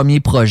leur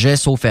premier projet,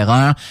 sauf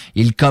erreur.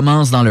 Ils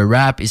commencent dans le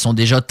rap, ils sont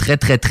déjà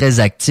très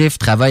actifs,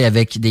 travaillent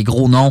avec des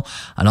gros noms,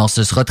 alors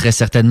ce sera très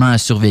certainement à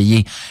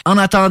surveiller. En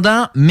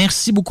attendant,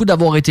 merci beaucoup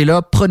d'avoir été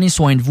là. Prenez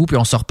soin de vous, puis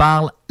on se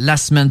reparle la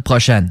semaine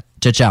prochaine.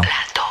 Ciao, ciao.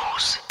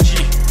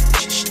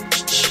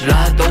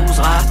 La dose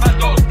rap.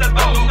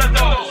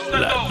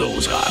 La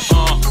dose rap.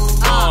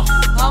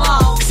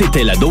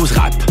 C'était la dose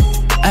rap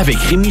avec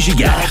Rémi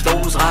Giguère. La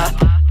dose rap.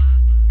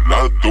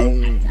 La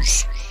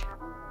dose.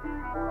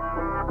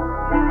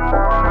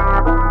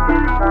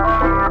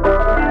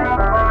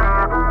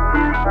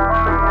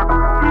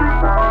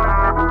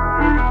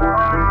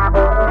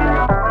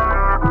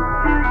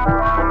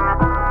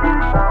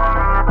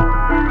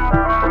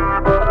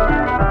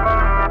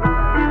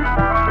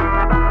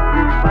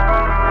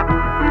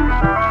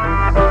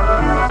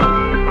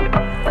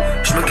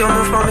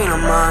 Camoufle parmi la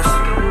masse,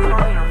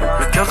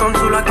 le cœur tombe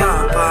sous la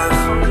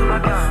carapace.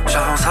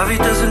 J'avance à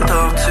vitesse d'une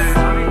tortue.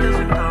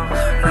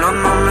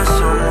 Lentement mais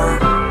sûrement,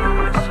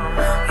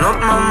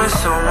 lentement mais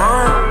sûrement,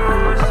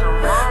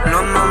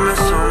 lentement mais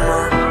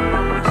sûrement,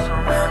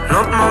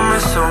 lentement mais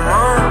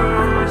sûrement,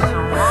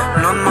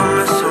 lentement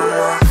mais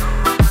sûrement.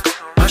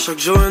 À chaque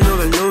jour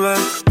une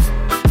nouvelle.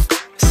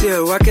 Si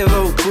elle wack elle va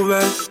aux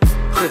poubelles.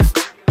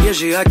 Yeah,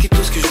 j'ai acquis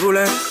tout ce que je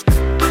voulais.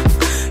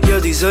 Y'a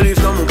des olives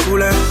dans mon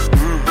poulet.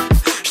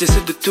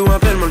 J'essaie de tout,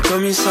 appelle-moi le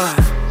commissaire.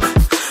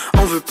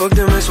 On veut pas que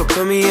demain soit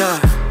comme hier.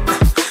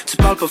 Tu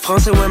parles pas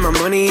français, ouais, ma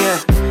money, yeah.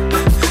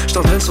 J'suis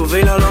en train de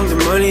sauver la langue de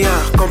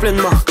Molière,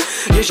 complètement.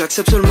 Yeah,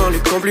 j'accepte seulement les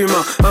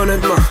compliments,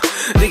 honnêtement.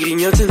 Des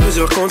grignotines,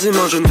 plusieurs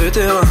condiments, jeune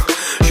vétéran.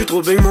 J'suis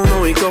trop big, mon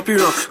nom est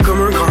corpulent,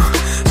 comme un grand.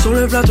 Sur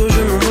le plateau,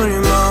 je mon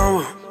monument,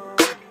 oh.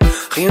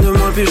 Rien de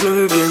moins, puis je le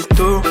veux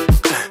bientôt.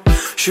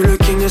 J'suis le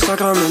king de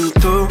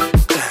Sacramento.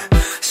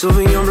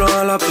 Sauvignon blanc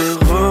à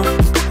l'apéro.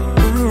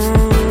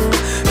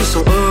 Ils sont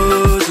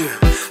odieux,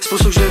 c'est pour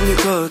ça que j'ai venu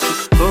coquille.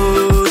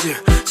 Oh Dieu,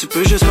 tu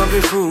peux juste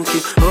m'appeler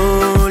Fouki.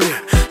 Au lieu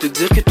de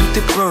dire que tout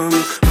est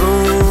promis,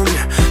 vaut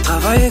mieux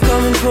travailler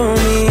comme une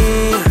fourmi.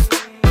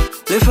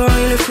 L'effort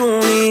il est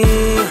fourni,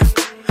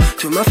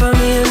 toute ma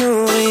famille est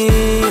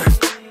nourrie.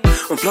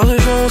 On pleure de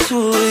joie, on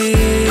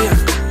sourit.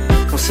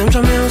 On s'aime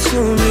jamais, on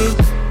s'oublie.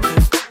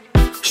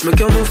 J'me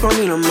camouffle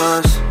parmi la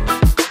masse.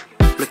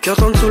 Le cœur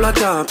tombe sous la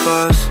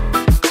carapace.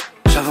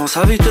 J'avance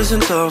à vitesse d'une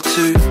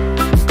tortue.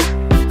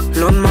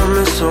 Lentement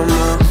mais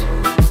sûrement.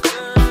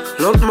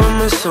 Lentement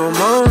mais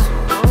sûrement.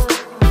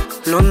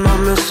 Lentement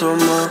mais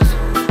sûrement.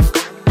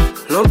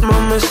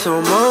 Lentement mais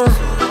sûrement.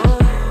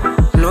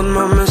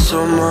 Lentement mais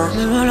sûrement.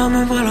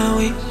 Me voilà,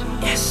 oui.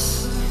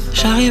 Yes.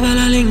 J'arrive à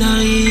la ligne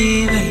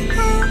d'arrivée.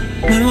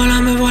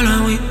 Me voilà,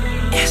 oui.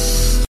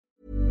 Yes.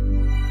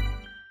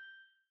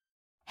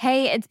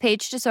 Hey, it's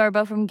Paige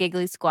DeSorbo from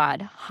Giggly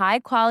Squad. High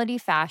quality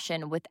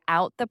fashion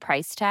without the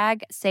price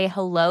tag. Say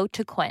hello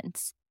to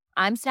Quince.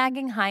 I'm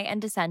snagging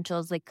high-end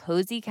essentials like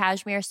cozy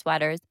cashmere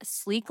sweaters,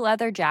 sleek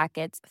leather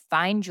jackets,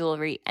 fine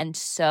jewelry, and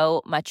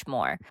so much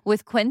more.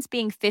 With Quince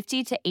being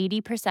 50 to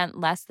 80%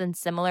 less than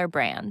similar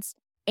brands.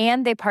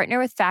 And they partner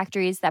with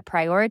factories that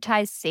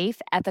prioritize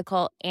safe,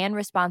 ethical, and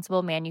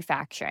responsible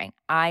manufacturing.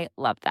 I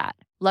love that.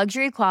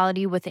 Luxury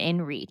quality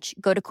within reach.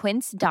 Go to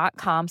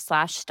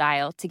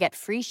quince.com/style to get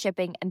free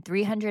shipping and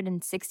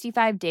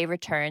 365-day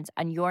returns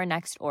on your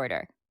next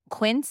order.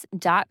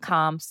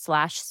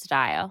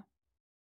 Quince.com/style.